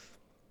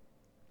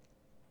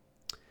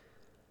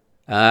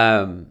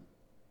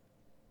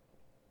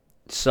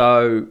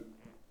 So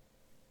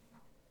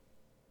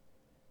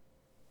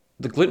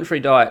the gluten-free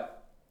diet,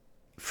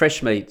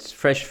 fresh meats,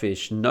 fresh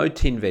fish, no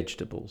tinned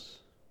vegetables,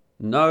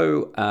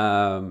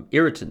 no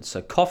irritants.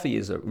 So coffee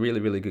is a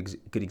really, really good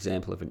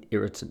example of an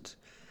irritant.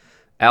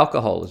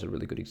 Alcohol is a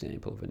really good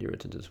example of an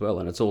irritant as well.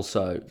 And it's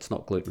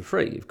not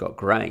gluten-free. You've got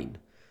grain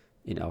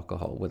in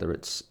alcohol, whether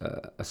it's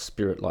a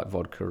spirit like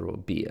vodka or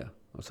beer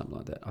or something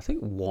like that. I think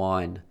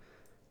wine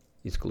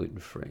is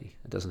gluten-free.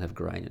 It doesn't have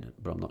grain in it,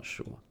 but I'm not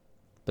sure.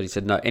 But he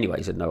said no. Anyway,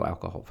 he said no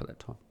alcohol for that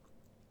time.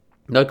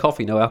 No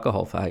coffee, no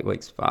alcohol for 8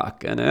 weeks.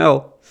 Fucking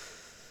hell.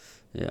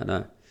 Yeah, I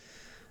know.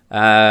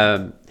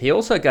 He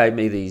also gave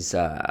me these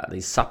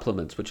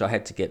supplements, which I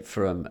had to get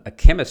from a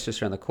chemist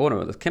just around the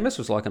corner. The chemist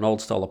was like an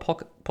old-style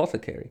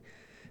apothecary.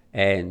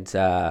 And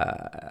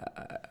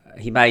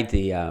he made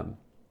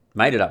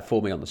it up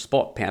for me on the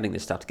spot, pounding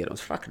this stuff together. It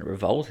was fucking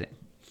revolting.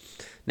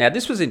 Now,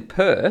 this was in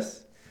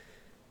Perth,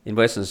 in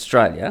Western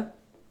Australia.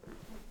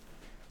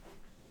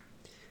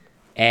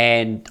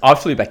 And I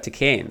flew back to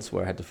Cairns,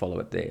 where I had to follow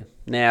it there.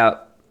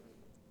 Now,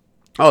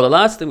 the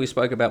last thing we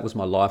spoke about was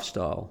my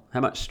lifestyle, how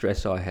much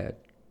stress I had.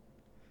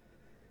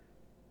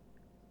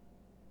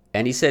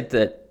 And he said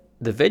that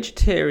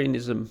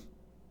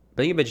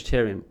being a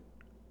vegetarian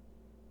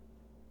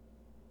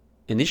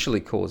initially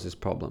caused this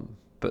problem,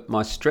 but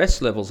my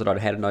stress levels that I'd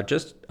had, and I'd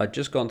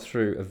just gone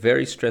through a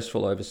very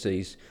stressful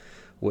overseas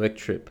work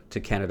trip to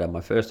Canada,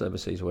 my first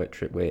overseas work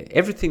trip, where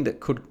everything that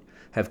could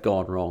have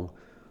gone wrong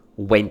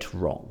went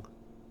wrong.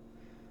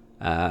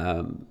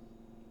 And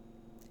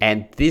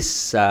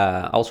this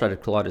ulcerative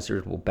colitis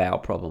irritable bowel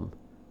problem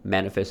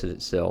manifested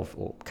itself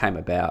or came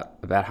about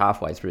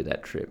halfway through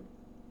that trip.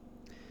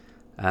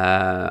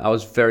 I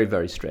was very,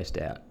 very stressed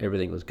out.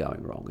 Everything was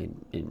going wrong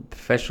in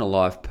professional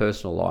life,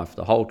 personal life,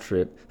 the whole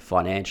trip,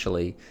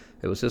 financially.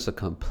 It was just a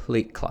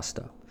complete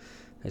cluster.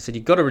 They said,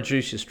 you've got to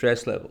reduce your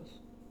stress levels.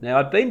 Now,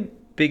 I'd been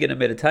big into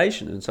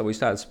meditation, and so we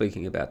started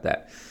speaking about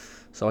that.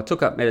 So I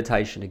took up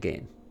meditation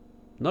again.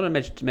 Not a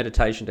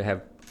meditation to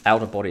have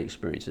out-of-body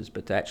experiences,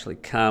 but to actually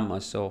calm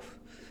myself,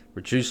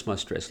 reduce my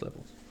stress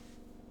levels.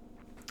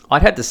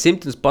 I'd had the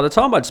symptoms. By the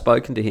time I'd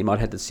spoken to him, I'd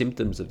had the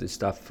symptoms of this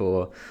stuff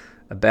for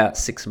about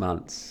 6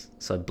 months.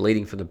 So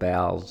bleeding from the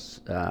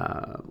bowels,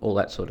 all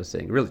that sort of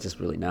thing. Really just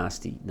really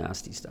nasty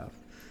stuff.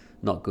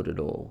 Not good at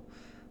all.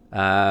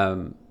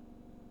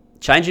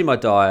 Changing my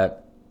diet,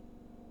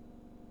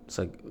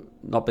 so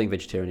not being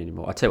vegetarian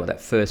anymore. I tell you what, that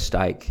first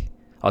steak,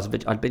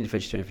 I'd been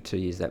vegetarian for 2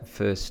 years. That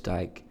first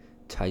steak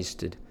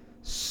tasted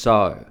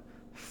so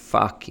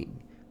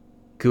fucking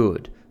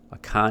good. I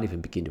can't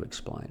even begin to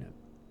explain it.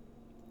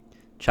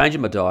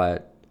 Changing my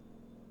diet,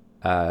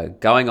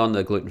 going on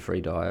the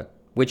gluten-free diet,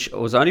 which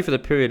was only for the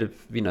period of,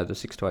 the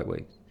 6 to 8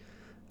 weeks.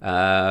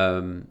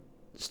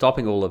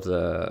 Stopping all of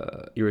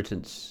the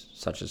irritants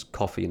such as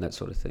coffee and that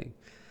sort of thing,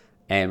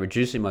 and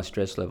reducing my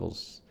stress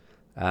levels.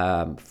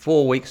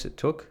 4 weeks it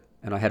took,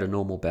 and I had a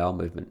normal bowel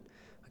movement.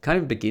 I can't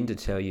even begin to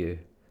tell you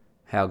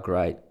how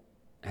great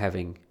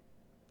having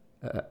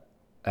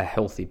a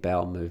healthy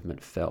bowel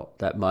movement felt.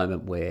 That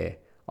moment where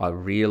I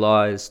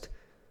realised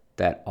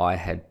that I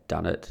had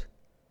done it.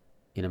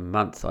 In a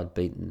month, I'd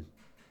beaten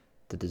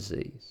the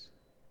disease.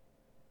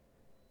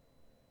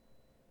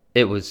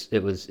 It was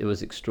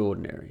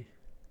extraordinary.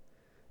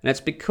 And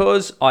it's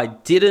because I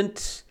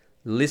didn't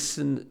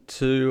listen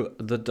to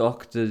the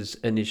doctors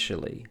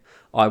initially.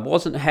 I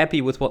wasn't happy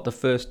with what the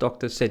first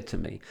doctor said to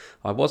me.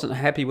 I wasn't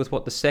happy with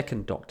what the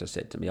second doctor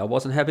said to me. I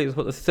wasn't happy with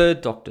what the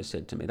third doctor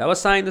said to me. They were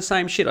saying the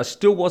same shit. I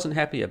still wasn't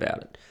happy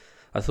about it.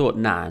 I thought,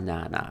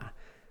 nah.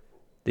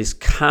 This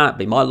can't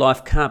be. My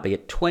life can't be.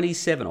 At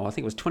 27, or I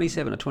think it was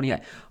 27 or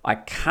 28, I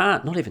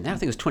can't, not even that, I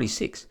think it was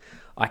 26.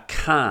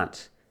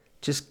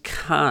 Just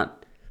can't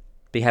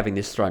be having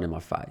this thrown in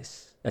my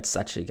face at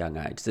such a young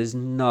age. There's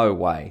no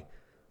way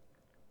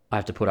I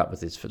have to put up with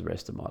this for the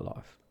rest of my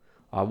life.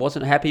 I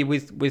wasn't happy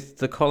with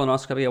the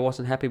colonoscopy. I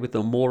wasn't happy with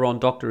the moron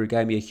doctor who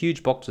gave me a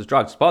huge box of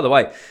drugs. By the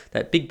way,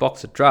 that big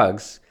box of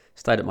drugs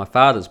stayed at my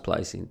father's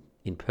place in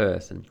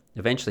Perth, and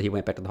eventually he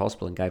went back to the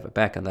hospital and gave it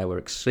back, and they were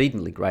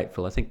exceedingly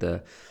grateful. I think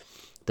the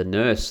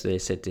nurse there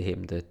said to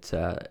him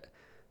that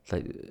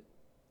they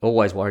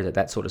always worried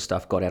that sort of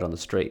stuff got out on the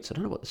streets. I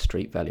don't know what the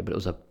street value, but it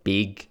was a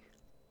big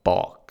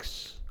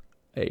box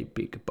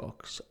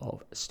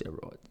of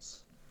steroids.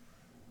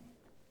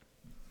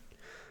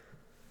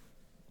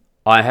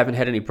 I haven't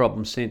had any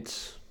problems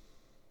since.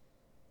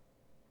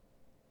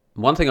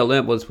 One thing I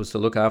learned was to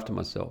look after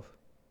myself.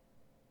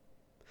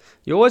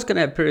 You're always going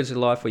to have periods of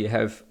life where you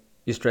have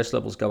your stress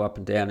levels go up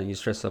and down, and your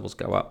stress levels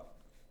go up,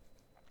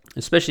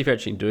 especially if you're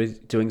actually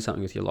doing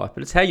something with your life.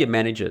 But it's how you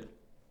manage it.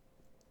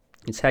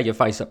 It's how you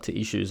face up to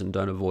issues and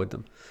don't avoid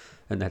them,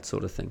 and that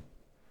sort of thing.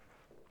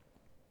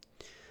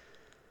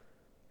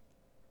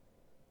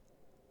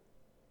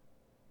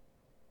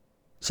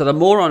 So the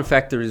moron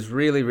factor is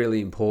really, really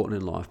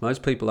important in life.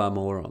 Most people are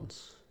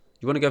morons.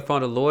 You want to go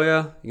find a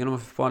lawyer? You want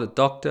to find a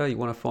doctor? You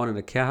want to find an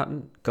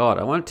accountant? God,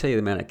 I won't tell you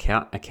the amount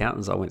of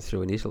accountants I went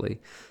through in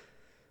Italy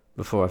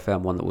before I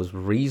found one that was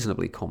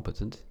reasonably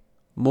competent.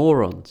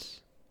 Morons.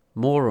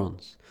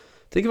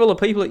 Think of all the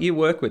people that you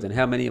work with and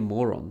how many are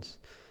morons.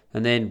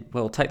 And then,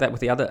 take that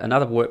with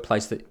another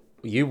workplace that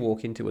you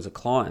walk into as a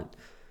client.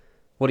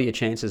 What are your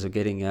chances of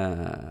getting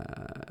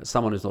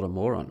someone who's not a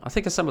moron? I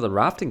think of some of the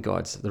rafting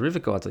guides, the river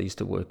guides I used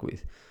to work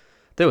with.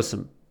 There were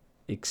some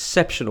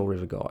exceptional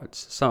river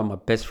guides. Some of my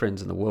best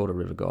friends in the world are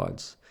river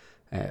guides.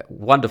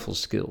 Wonderful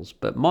skills.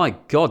 But my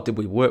God, did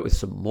we work with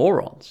some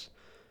morons.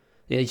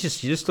 Yeah, you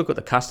just look what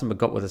the customer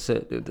got with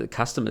the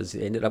customers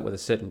ended up with a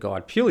certain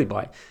guide purely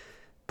by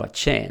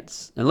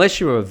chance.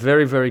 Unless you were a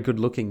very, very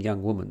good-looking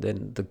young woman,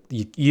 then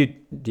you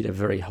did a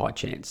very high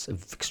chance,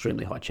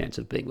 extremely high chance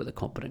of being with a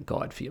competent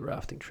guide for your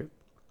rafting trip.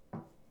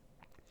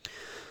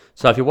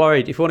 So if you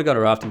want to go on a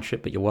rafting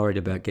trip, but you're worried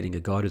about getting a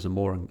guide who's a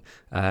moron,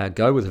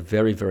 go with a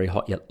very, very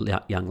hot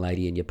young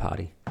lady in your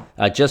party.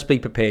 Just be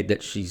prepared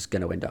that she's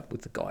going to end up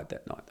with the guide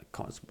that night. That's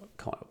kind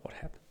of what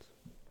happens.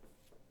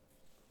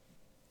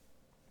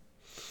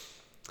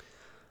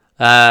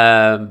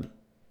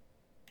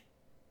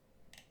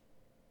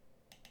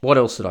 What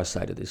else did I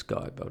say to this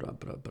guy?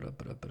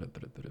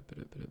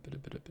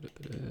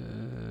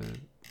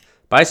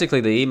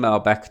 Basically, the email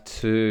back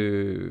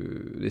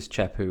to this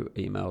chap who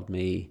emailed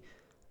me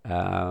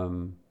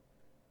What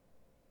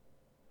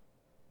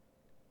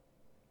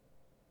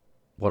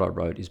I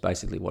wrote is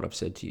basically what I've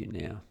said to you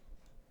now.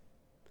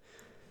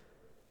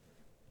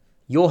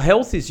 Your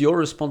health is your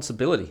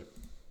responsibility.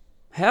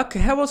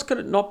 How else could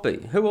it not be?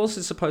 Who else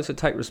is supposed to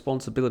take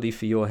responsibility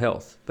for your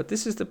health? But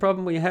this is the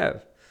problem we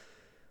have.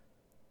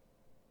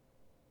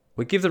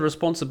 We give the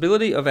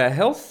responsibility of our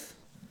health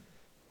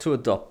to a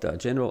doctor, a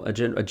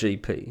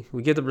GP.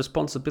 We give the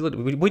responsibility.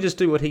 We just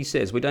do what he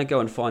says. We don't go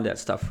and find out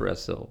stuff for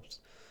ourselves.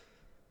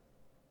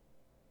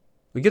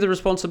 We give the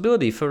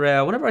responsibility for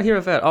whenever I hear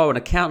about, an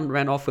accountant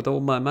ran off with all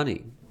my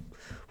money.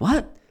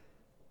 What?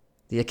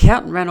 The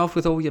accountant ran off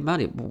with all your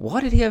money.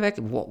 Why did he have,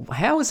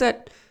 how is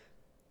that?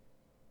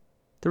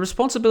 The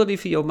responsibility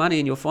for your money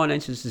and your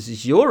finances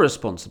is your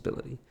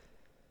responsibility.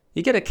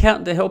 You get an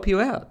accountant to help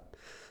you out.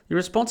 Your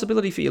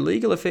responsibility for your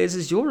legal affairs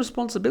is your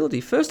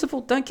responsibility. First of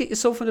all, don't get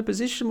yourself in a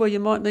position where you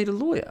might need a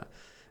lawyer.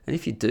 And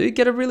if you do,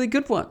 get a really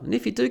good one. And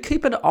if you do,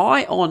 keep an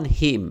eye on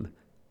him.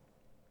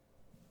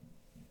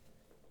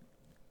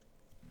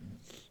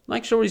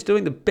 Make sure he's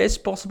doing the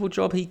best possible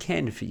job he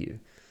can for you.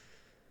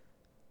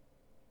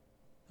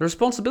 The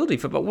responsibility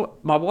for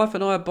my wife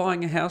and I are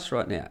buying a house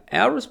right now.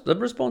 The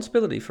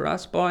responsibility for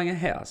us buying a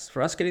house,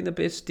 for us getting the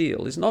best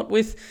deal, is not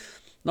with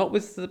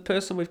the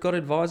person we've got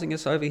advising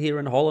us over here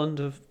in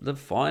Holland of the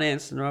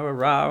finance and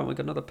and we've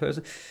got another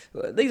person.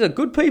 These are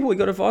good people we've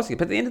got advising,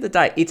 but at the end of the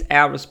day, it's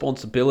our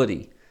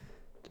responsibility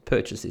to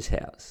purchase this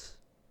house.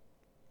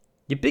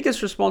 Your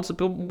biggest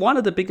responsibility, one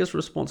of the biggest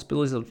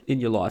responsibilities in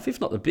your life, if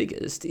not the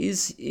biggest,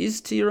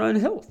 is to your own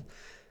health.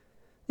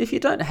 If you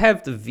don't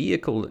have the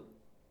vehicle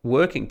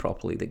working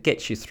properly that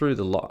gets you through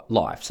the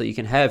life so you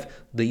can have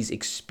these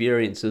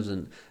experiences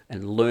and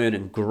learn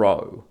and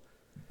grow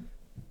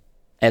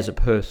as a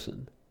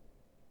person,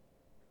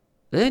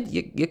 then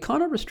you're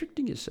kind of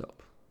restricting yourself.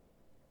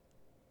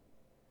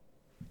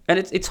 And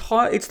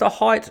it's the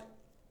height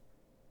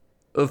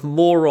of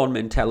moron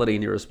mentality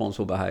and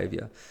irresponsible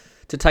behaviour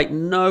to take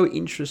no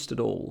interest at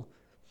all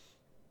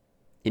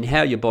in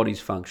how your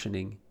body's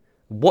functioning,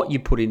 what you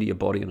put into your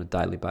body on a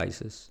daily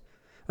basis.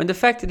 And the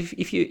fact that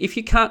if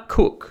you can't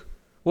cook,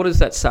 what does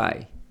that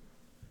say?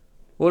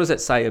 What does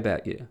that say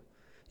about you?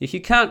 If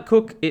you can't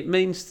cook, it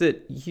means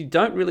that you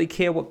don't really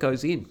care what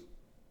goes in.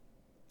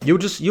 You'll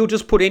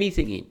just put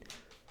anything in.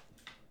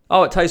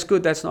 Oh, it tastes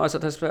good. That's nice.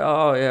 It tastes bad.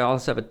 Oh, yeah, I'll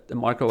just have a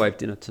microwave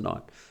dinner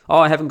tonight. Oh,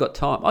 I haven't got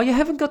time. Oh, you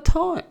haven't got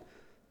time.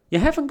 You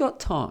haven't got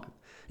time.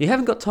 You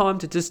haven't got time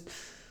to just...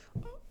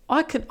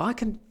 I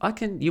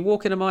can... You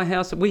walk into my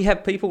house and we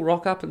have people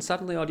rock up and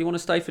suddenly, do you want to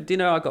stay for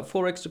dinner? I've got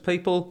 4 extra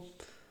people.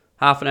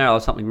 Half an hour or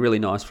something really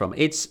nice from.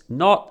 It's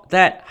not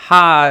that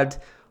hard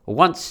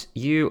once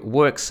you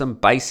work some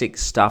basic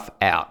stuff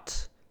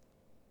out.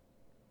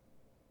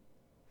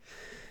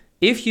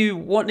 If you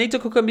need to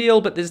cook a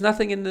meal, but there's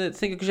nothing in the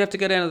thing because you have to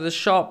go down to the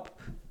shop.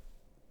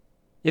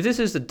 If this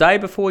is the day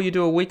before you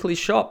do a weekly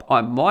shop,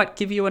 I might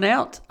give you an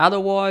out.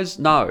 Otherwise,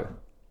 no.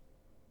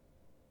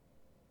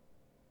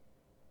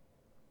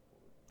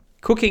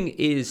 Cooking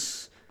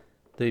is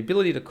the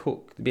ability to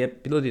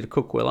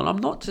cook well. And I'm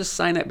not just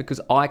saying that because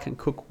I can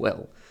cook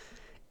well.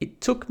 It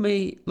took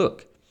me,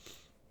 look,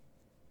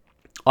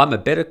 I'm a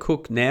better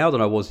cook now than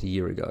I was a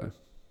year ago.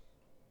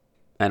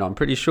 And I'm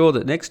pretty sure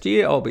that next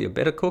year I'll be a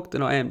better cook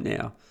than I am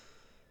now.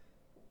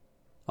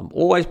 I'm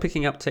always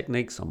picking up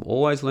techniques. I'm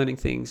always learning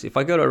things. If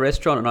I go to a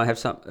restaurant and I have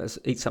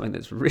eat something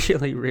that's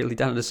really, really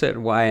done in a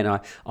certain way and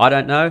I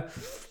don't know,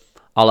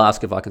 I'll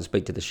ask if I can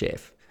speak to the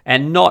chef.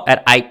 And not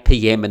at 8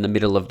 p.m. in the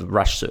middle of the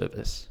rush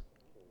service.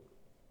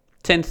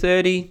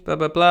 10:30, blah,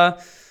 blah,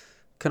 blah.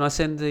 Can I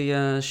send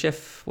the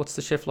chef, what's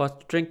the chef like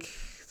to drink?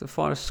 The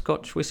finest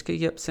Scotch whiskey?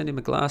 Yep, send him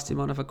a glass. Do you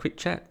mind have a quick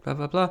chat? Blah,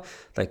 blah, blah.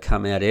 They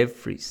come out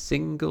every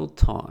single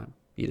time.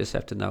 You just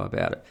have to know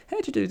about it.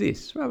 How'd you do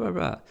this? Blah, blah,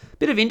 blah. A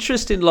bit of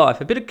interest in life,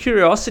 a bit of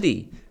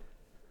curiosity.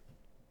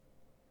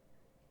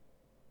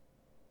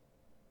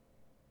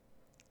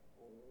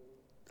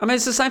 I mean,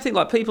 it's the same thing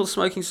like people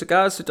smoking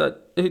cigars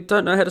who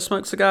don't know how to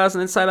smoke cigars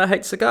and then say they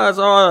hate cigars.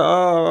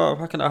 Oh,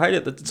 how can I hate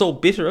it? It's all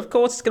bitter. Of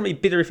course, it's going to be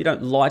bitter if you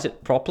don't light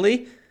it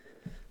properly.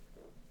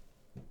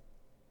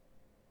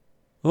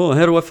 Oh,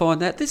 how do I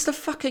find that? There's the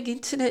fucking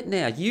internet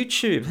now.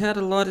 YouTube, how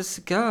to light a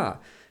cigar.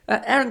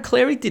 Aaron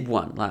Clarey did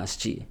one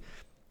last year.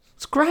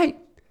 It's great.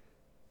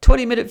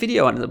 20-minute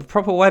video on the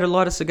proper way to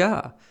light a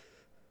cigar.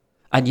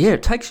 And yeah,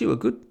 it takes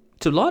you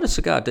to light a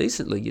cigar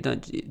decently,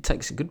 it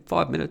takes a good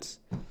 5 minutes.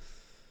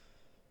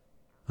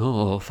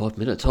 Oh, 5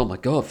 minutes. Oh my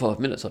God, 5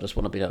 minutes. I just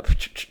want to be able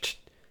to...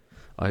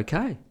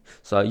 Okay.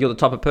 So you're the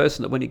type of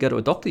person that when you go to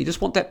a doctor, you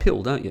just want that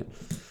pill, don't you?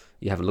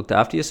 You haven't looked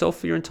after yourself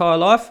for your entire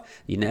life.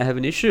 You now have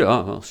an issue.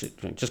 Oh, well, shit.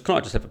 Can I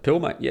just have a pill,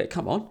 mate? Yeah,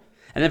 come on.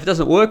 And if it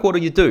doesn't work, what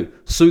do?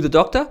 Sue the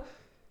doctor?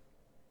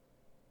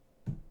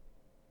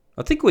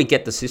 I think we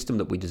get the system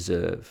that we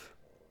deserve.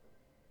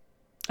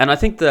 And I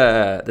think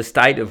the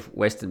state of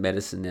Western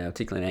medicine now,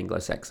 particularly in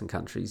Anglo-Saxon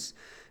countries,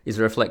 is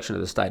a reflection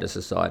of the state of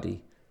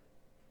society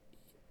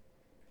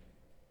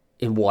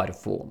in wider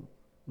form.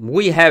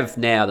 We have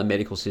now the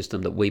medical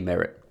system that we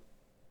merit.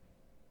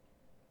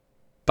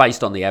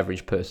 based on the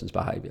average person's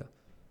behaviour.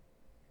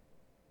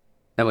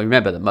 And we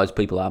remember that most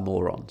people are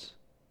morons.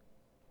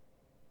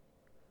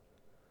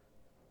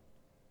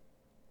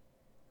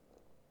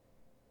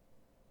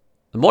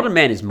 The modern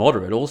man is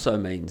moderate also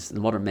means the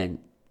modern man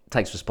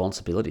takes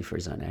responsibility for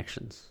his own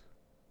actions.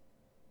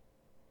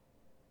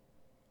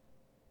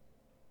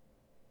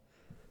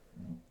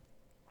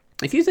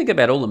 If you think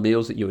about all the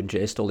meals that you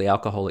ingest, all the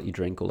alcohol that you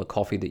drink, all the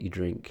coffee that you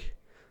drink,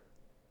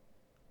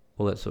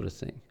 all that sort of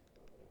thing.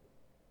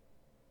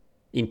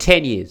 In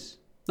 10 years.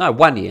 No,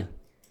 1 year.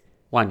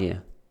 1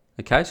 year.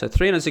 Okay, so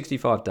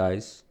 365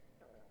 days.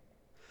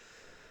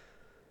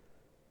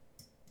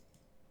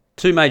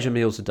 2 major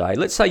meals a day.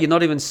 Let's say you're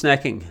not even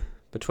snacking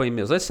between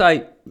meals. Let's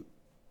say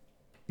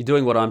you're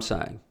doing what I'm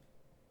saying.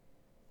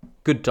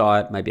 Good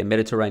diet, maybe a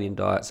Mediterranean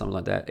diet, something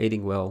like that.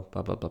 Eating well,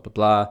 blah, blah, blah, blah,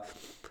 blah.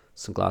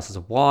 Some glasses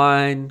of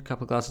wine, a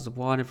couple of glasses of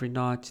wine every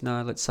night,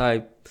 let's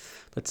say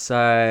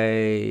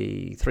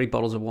 3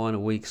 bottles of wine a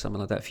week, something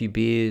like that, a few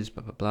beers,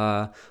 blah, blah,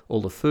 blah.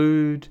 All the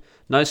food,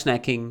 no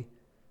snacking,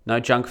 no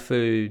junk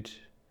food,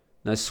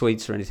 no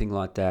sweets or anything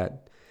like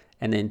that.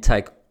 And then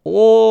take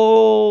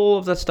all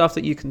of the stuff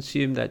that you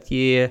consumed that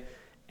year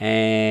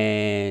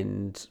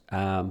and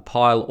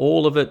pile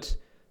all of it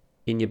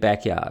in your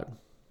backyard.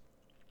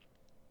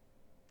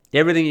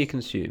 Everything you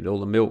consumed,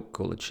 all the milk,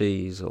 all the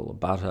cheese, all the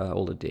butter,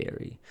 all the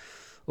dairy,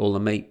 all the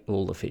meat,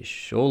 all the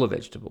fish, all the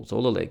vegetables,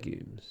 all the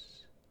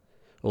legumes,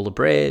 all the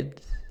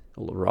bread,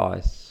 all the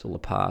rice, all the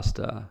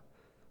pasta,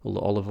 all the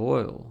olive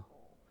oil,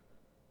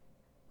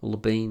 all the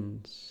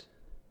beans,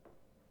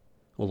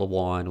 all the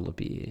wine, all the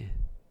beer,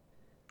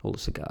 all the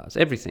cigars,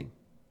 everything.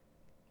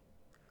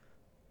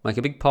 Make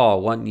a big pile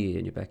 1 year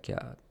in your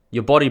backyard.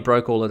 Your body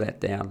broke all of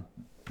that down.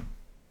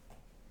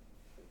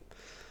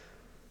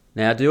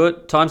 Now do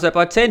it, times that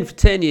by 10 for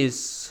 10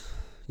 years.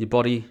 Your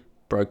body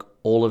broke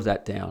all of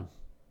that down.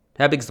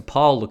 How big's the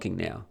pile looking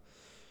now?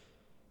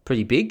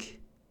 Pretty big.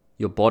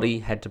 Your body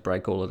had to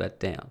break all of that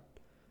down.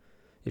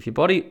 If your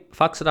body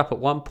fucks it up at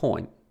one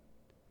point,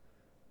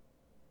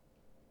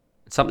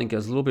 something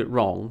goes a little bit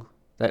wrong,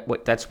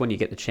 that's when you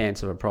get the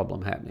chance of a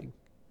problem happening.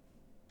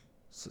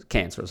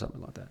 Cancer or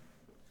something like that.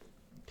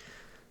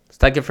 Let's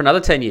take it for another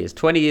 10 years,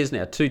 20 years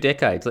now, 2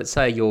 decades. Let's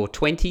say your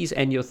 20s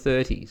and your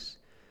 30s.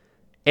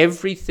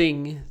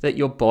 Everything that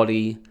your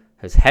body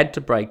has had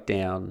to break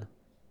down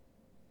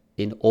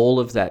in all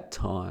of that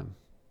time.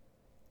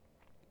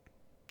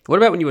 What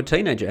about when you were a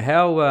teenager?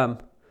 How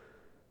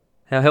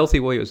healthy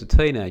were you as a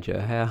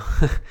teenager?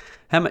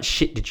 How much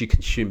shit did you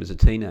consume as a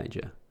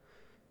teenager?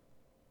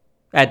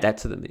 Add that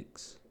to the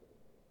mix.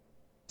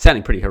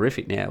 Sounding pretty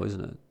horrific now,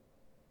 isn't it?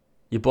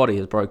 Your body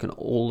has broken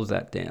all of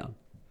that down.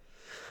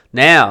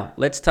 Now,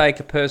 let's take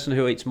a person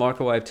who eats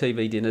microwave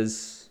TV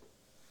dinners,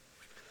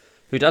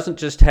 who doesn't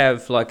just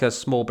have like a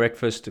small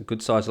breakfast, a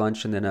good sized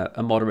lunch, and then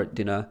a moderate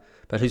dinner,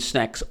 but who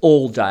snacks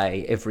all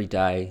day, every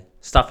day,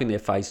 stuffing their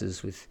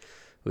faces with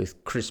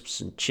crisps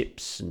and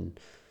chips and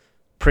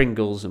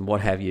Pringles and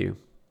what have you.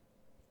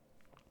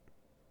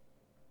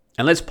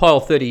 And let's pile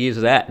 30 years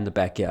of that in the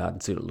backyard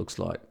and see what it looks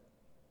like.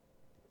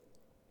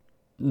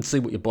 And see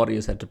what your body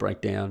has had to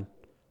break down.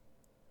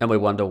 And we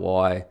wonder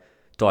why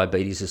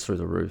diabetes is through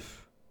the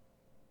roof.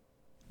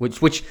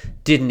 Which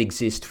didn't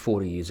exist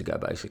 40 years ago,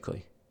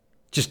 basically.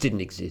 Just didn't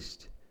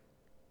exist.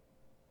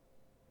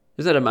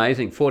 Isn't that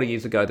amazing? 40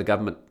 years ago, the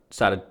government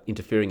started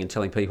interfering and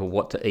telling people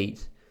what to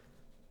eat.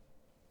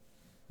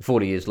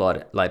 40 years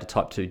later,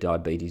 type 2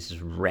 diabetes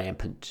is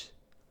rampant.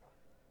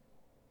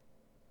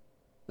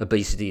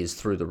 Obesity is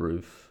through the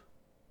roof.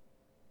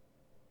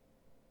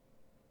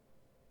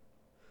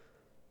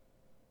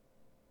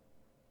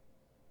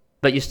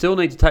 But you still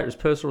need to take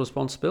personal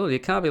responsibility.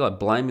 It can't be like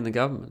blaming the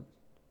government.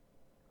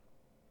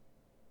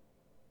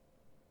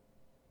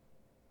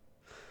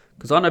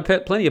 Because I know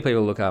plenty of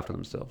people who look after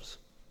themselves.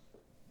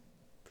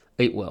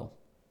 Eat well.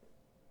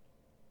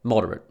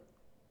 Moderate.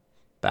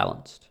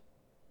 Balanced.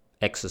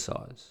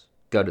 Exercise.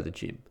 Go to the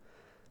gym.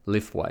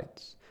 Lift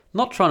weights.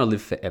 Not trying to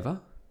live forever.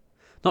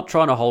 Not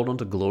trying to hold on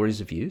to glories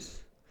of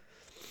youth.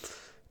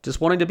 Just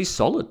wanting to be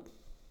solid.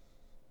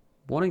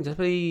 Wanting to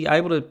be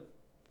able to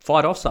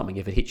fight off something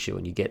if it hits you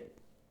and you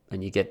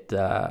get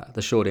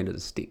the short end of the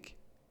stick.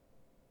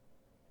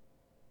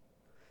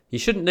 You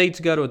shouldn't need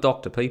to go to a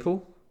doctor,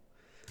 people.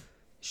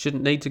 You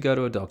shouldn't need to go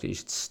to a doctor. You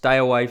should stay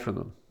away from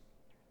them.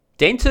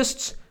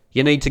 Dentists,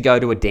 you need to go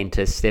to a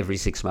dentist every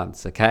 6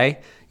 months, okay?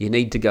 You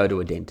need to go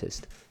to a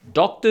dentist.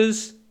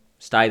 Doctors,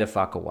 stay the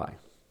fuck away.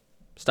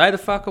 Stay the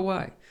fuck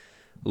away.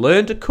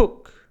 Learn to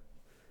cook.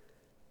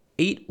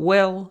 Eat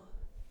well.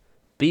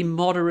 Be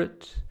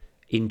moderate.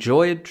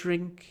 Enjoy a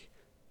drink.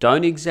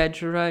 Don't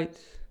exaggerate.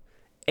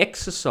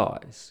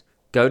 Exercise.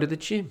 Go to the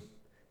gym.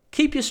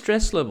 Keep your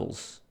stress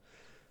levels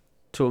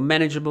to a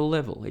manageable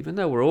level, even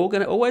though we're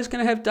always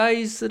going to have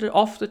days that are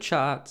off the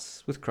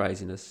charts with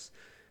craziness.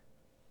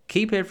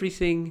 Keep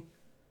everything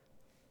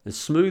as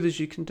smooth as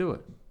you can do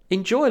it.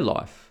 Enjoy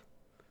life.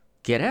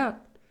 Get out.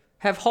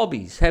 Have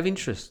hobbies. Have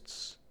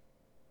interests.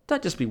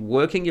 Don't just be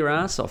working your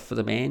ass off for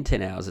the man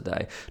 10 hours a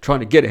day,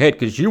 trying to get ahead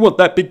because you want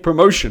that big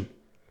promotion.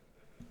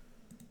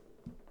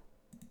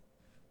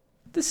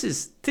 This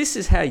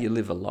is how you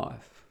live a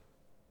life.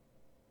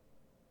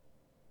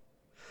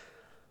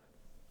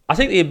 I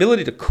think the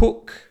ability to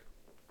cook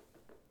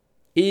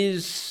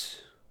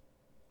is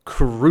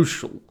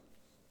crucial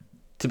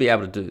to be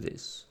able to do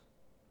this.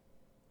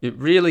 It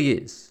really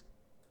is.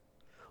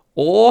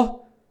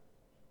 Or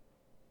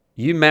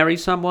you marry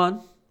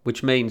someone,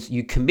 which means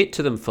you commit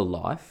to them for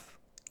life,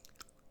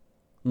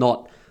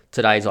 not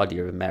today's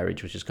idea of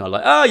marriage, which is kind of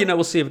like, oh,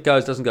 we'll see if it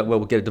goes, doesn't go well,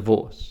 we'll get a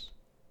divorce.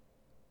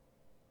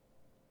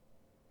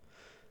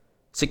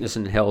 Sickness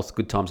and health,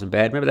 good times and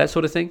bad. Remember that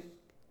sort of thing?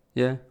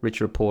 Yeah,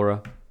 richer or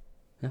poorer.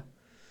 Yeah.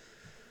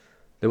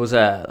 There was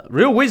a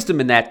real wisdom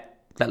in that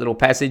little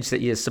passage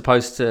that you're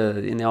supposed to,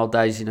 in the old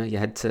days, you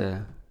had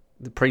to,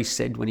 the priest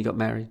said when you got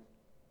married.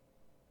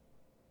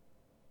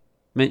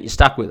 Meant you're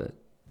stuck with it.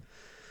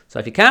 So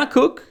if you can't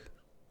cook,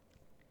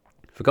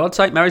 for God's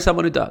sake, marry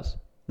someone who does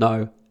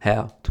know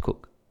how to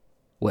cook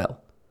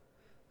well.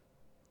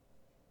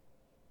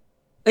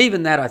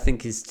 Even that, I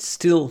think, is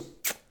still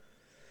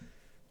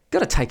got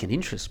to take an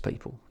interest,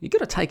 people. You've got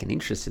to take an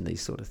interest in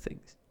these sort of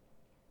things.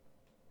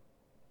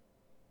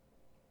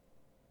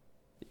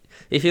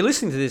 If you're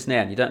listening to this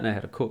now and you don't know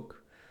how to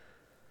cook,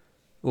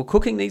 well,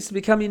 cooking needs to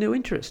become your new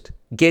interest.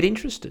 Get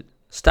interested.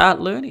 Start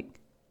learning.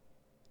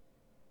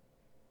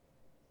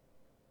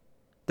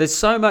 There's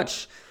so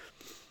much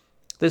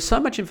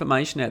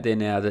information out there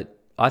now that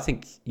I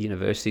think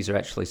universities are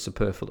actually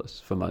superfluous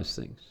for most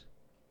things.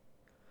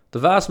 The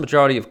vast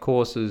majority of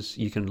courses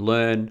you can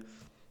learn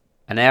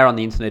an hour on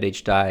the internet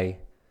each day,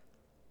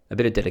 a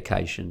bit of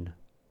dedication,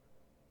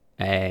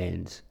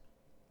 and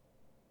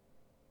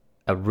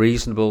a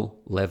reasonable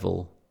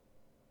level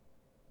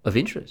of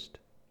interest,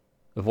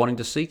 of wanting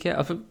to seek out,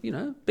 of,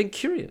 being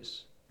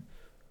curious,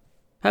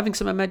 having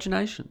some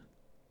imagination.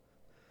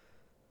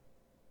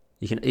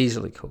 You can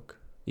easily cook.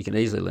 You can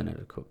easily learn how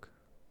to cook.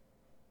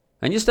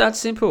 And you start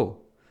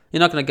simple. You're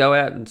not going to go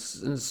out and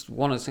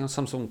want to sing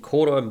some sort of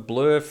cordon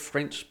bleu,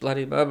 French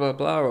bloody blah, blah,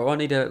 blah, or I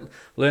need to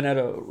learn how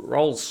to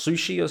roll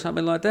sushi or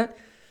something like that.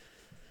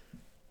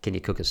 Can you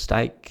cook a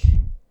steak?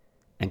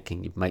 And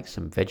can you make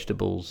some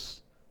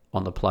vegetables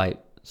on the plate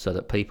so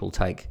that people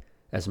take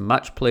as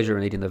much pleasure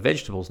in eating the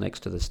vegetables next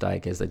to the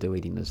steak as they do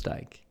eating the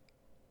steak?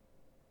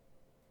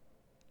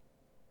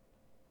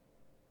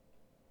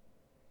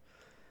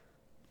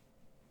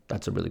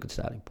 That's a really good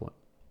starting point.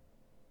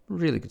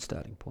 Really good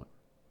starting point.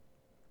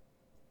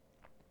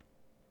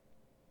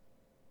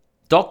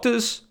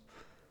 Doctors,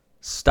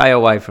 stay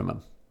away from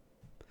them.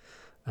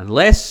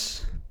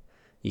 Unless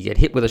you get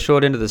hit with a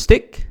short end of the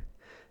stick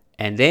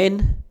and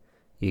then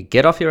you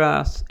get off your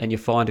ass and you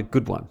find a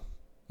good one.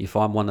 You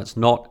find one that's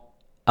not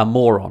a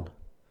moron.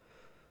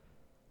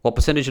 What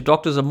percentage of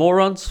doctors are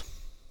morons?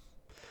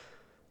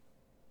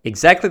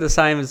 Exactly the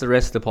same as the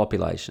rest of the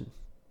population.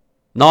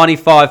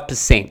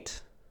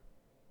 95%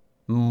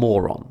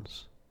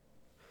 morons.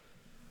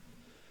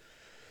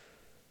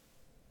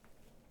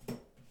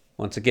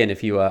 Once again,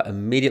 if you are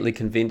immediately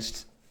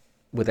convinced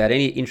without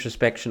any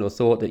introspection or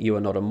thought that you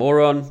are not a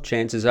moron,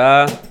 chances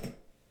are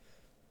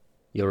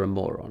you're a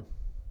moron.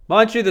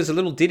 Mind you, there's a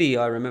little ditty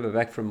I remember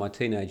back from my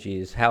teenage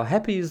years. How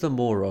happy is the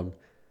moron?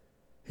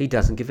 He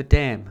doesn't give a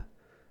damn.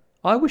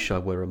 I wish I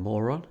were a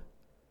moron.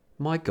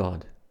 My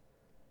God,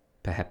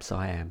 perhaps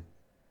I am.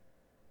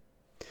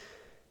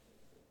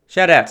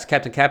 Shout outs,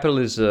 Captain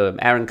Capitalism,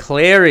 Aaron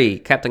Clary,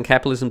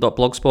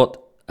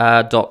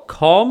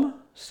 captaincapitalism.blogspot.com.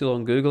 Still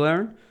on Google,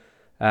 Aaron.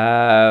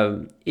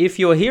 If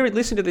you're here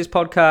listening to this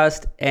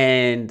podcast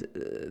and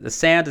the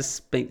sound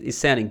is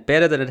sounding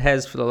better than it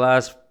has for the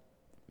last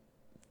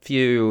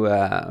few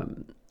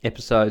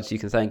episodes, you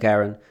can thank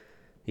Aaron.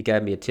 He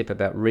gave me a tip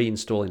about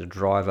reinstalling the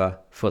driver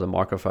for the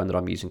microphone that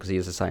I'm using because he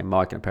has the same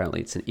mic and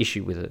apparently it's an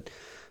issue with it.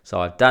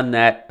 So I've done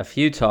that a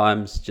few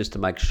times just to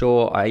make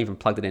sure. I even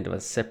plugged it into a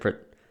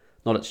separate,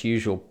 not its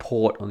usual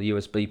port on the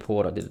USB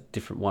port. I did a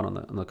different one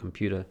on the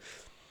computer.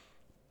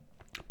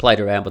 Played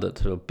around with it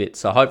to a bit.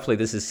 So hopefully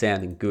this is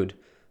sounding good.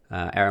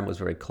 Aaron was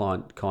very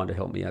kind to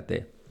help me out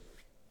there.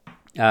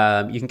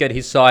 You can go to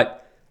his site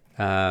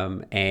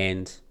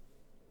and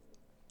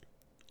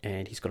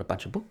he's got a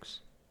bunch of books.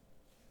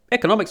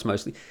 Economics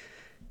mostly.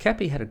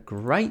 Cappy had a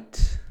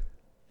great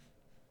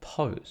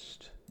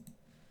post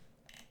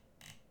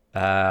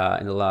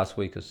in the last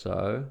week or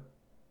so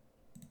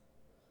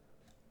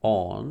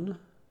on...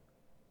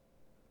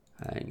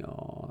 Hang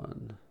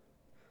on.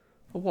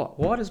 What?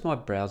 Why does my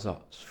browser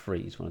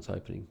freeze when it's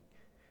opening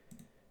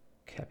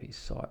Cappy's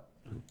site?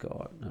 Oh,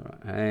 God. All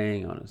right.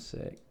 Hang on a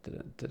sec.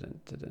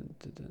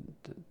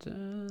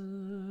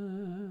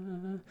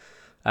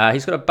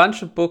 He's got a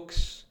bunch of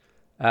books.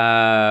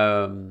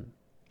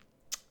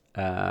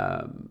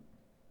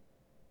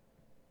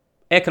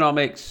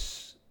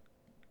 Economics,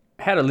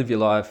 how to live your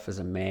life as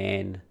a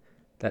man,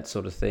 that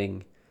sort of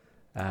thing.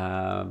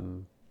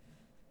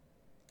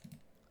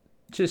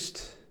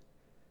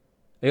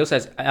 He also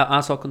has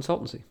Arsehole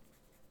Consultancy,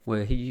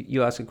 where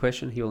you ask a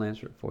question, he'll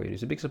answer it for you.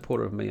 He's a big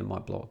supporter of me and my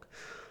blog.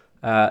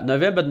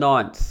 November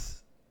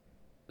 9th,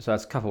 So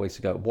that's a couple of weeks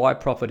ago. Why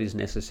profit is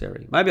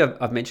necessary. Maybe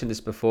I've mentioned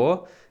this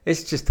before.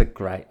 It's just a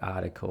great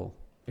article.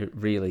 It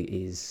really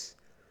is.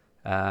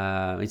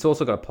 It's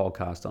also got a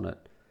podcast on it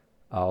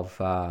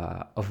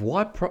of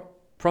why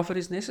profit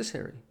is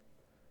necessary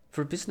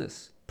for a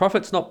business.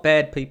 Profit's not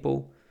bad,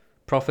 people.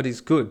 Profit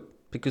is good,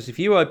 because if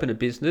you open a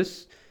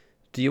business,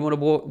 do you want to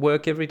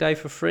work every day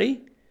for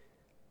free?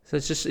 So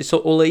it's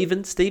all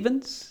even,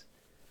 Stevens.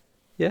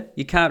 Yeah,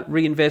 you can't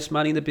reinvest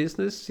money in the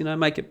business.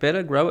 Make it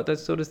better, grow it, that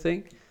sort of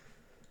thing.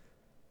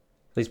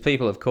 These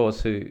people, of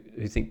course, who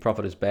think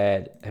profit is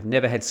bad have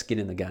never had skin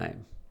in the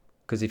game.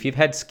 Because if you've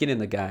had skin in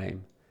the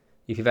game,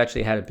 if you've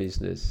actually had a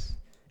business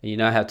and you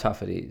know how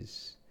tough it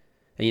is,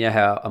 and you know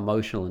how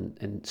emotional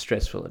and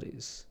stressful it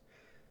is,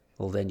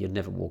 well, then you'd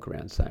never walk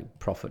around saying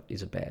profit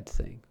is a bad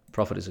thing.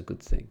 Profit is a good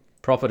thing.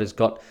 Profit has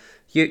got...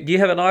 Do you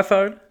have an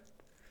iPhone?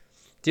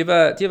 Do you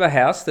have a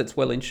house that's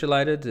well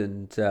insulated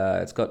and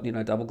it's got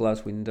double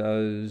glass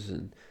windows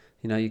and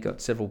you've got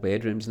several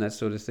bedrooms and that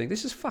sort of thing?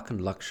 This is fucking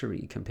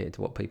luxury compared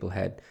to what people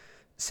had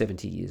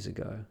 70 years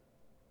ago.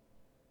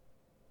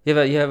 You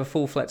have a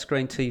full flat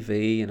screen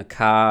TV and a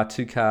car,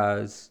 2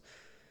 cars.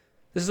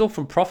 This is all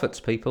from profits,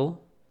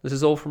 people. This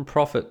is all from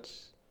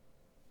profits.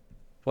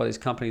 That's why these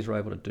companies are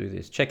able to do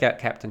this. Check out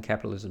Captain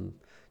Capitalism.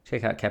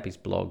 Check out Cappy's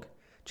blog.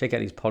 Check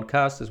out his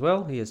podcast as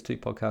well. He has 2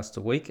 podcasts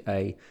a week.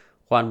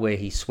 One where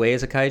he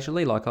swears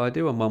occasionally, like I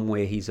do, and one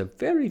where he's a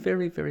very,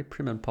 very, very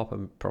prim and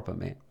proper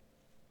man.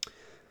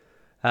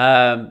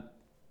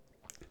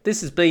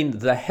 This has been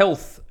the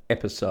health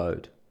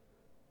episode.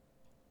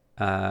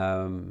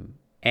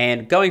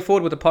 And going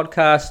forward with the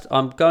podcast,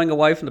 I'm going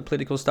away from the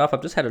political stuff.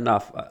 I've just had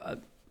enough.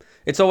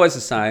 It's always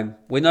the same.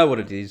 We know what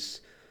it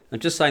is. I'm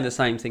just saying the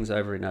same things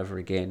over and over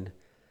again.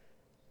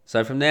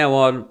 So from now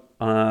on,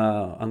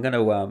 I'm going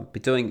to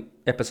be doing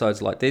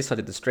episodes like this. I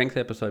did the strength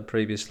episode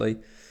previously.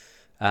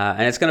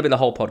 And it's going to be the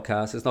whole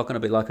podcast. It's not going to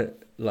be like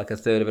a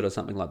third of it or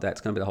something like that.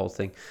 It's going to be the whole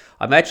thing.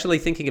 I'm actually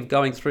thinking of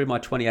going through my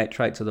 28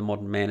 traits of the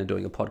modern man and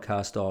doing a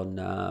podcast on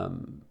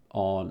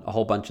a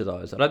whole bunch of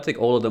those. I don't think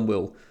all of them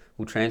will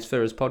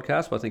transfer as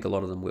podcasts, but I think a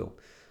lot of them will.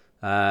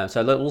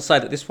 So we'll say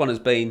that this one has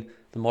been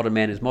the modern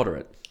man is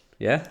moderate,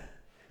 yeah?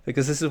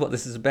 Because this is what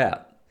this is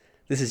about.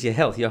 This is your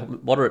health. You're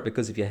moderate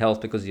because of your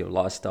health, because of your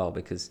lifestyle,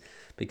 because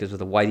of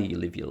the way that you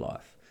live your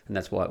life. And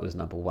that's why it was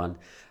number 1.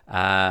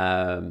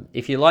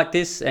 If you like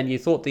this and you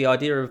thought the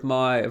idea of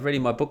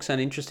reading my book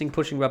sounded interesting,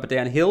 Pushing Rubber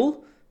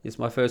Downhill is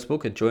my first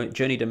book, A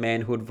Journey to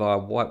Manhood via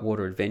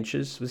Whitewater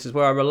Adventures. This is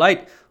where I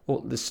relate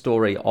the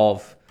story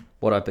of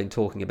what I've been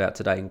talking about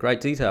today in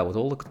great detail with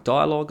all the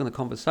dialogue and the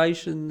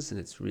conversations, and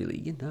it's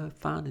really,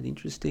 fun and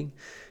interesting.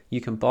 You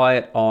can buy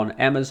it on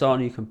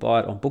Amazon. You can buy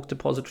it on Book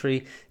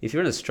Depository. If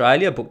you're in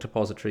Australia, Book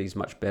Depository is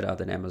much better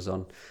than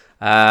Amazon.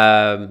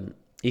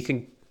 You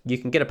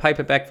can get a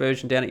paperback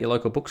version down at your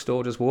local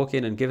bookstore. Just walk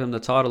in and give them the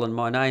title and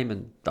my name,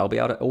 and they'll be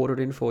able to order it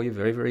in for you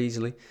very, very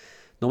easily.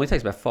 Normally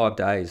takes about 5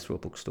 days through a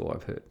bookstore,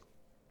 I've heard.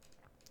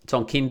 It's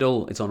on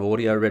Kindle. It's on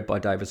audio, read by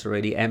David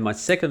Soridi. And my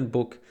second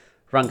book,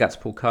 Run Guts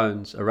Pull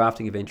Cones, A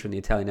Rafting Adventure in the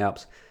Italian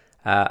Alps.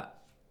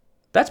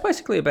 That's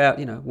basically about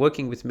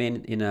working with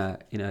men in a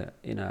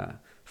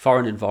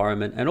foreign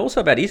environment, and also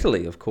about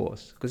Italy, of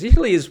course, because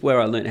Italy is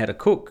where I learned how to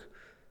cook.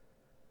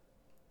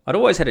 I'd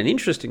always had an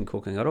interest in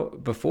cooking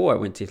before I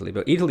went to Italy,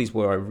 but Italy's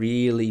where I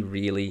really,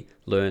 really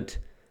learnt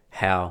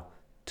how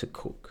to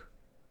cook.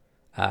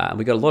 And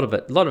we got a lot of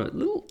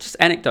little just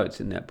anecdotes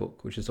in that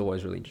book, which is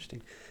always really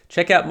interesting.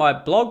 Check out my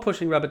blog,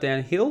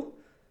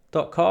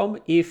 pushingrubberdownhill.com.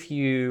 If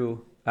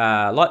you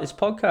like this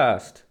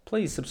podcast,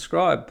 please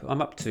subscribe. I think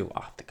I'm up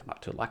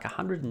to like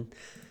 100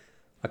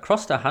 I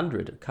crossed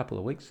 100 a couple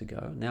of weeks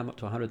ago. Now I'm up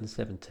to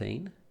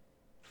 117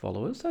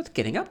 followers. So it's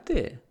getting up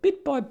there,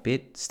 bit by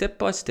bit, step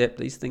by step.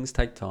 These things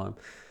take time.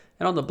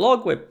 And on the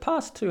blog, we're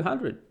past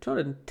 200,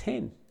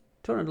 210,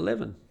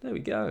 211. There we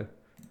go.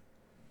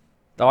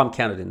 Though I'm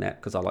counted in that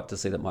because I like to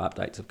see that my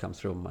updates have come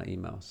through on my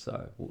email.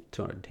 So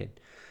 210.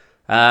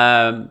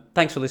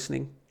 Thanks for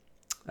listening.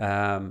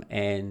 And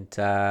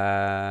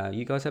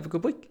you guys have a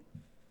good week.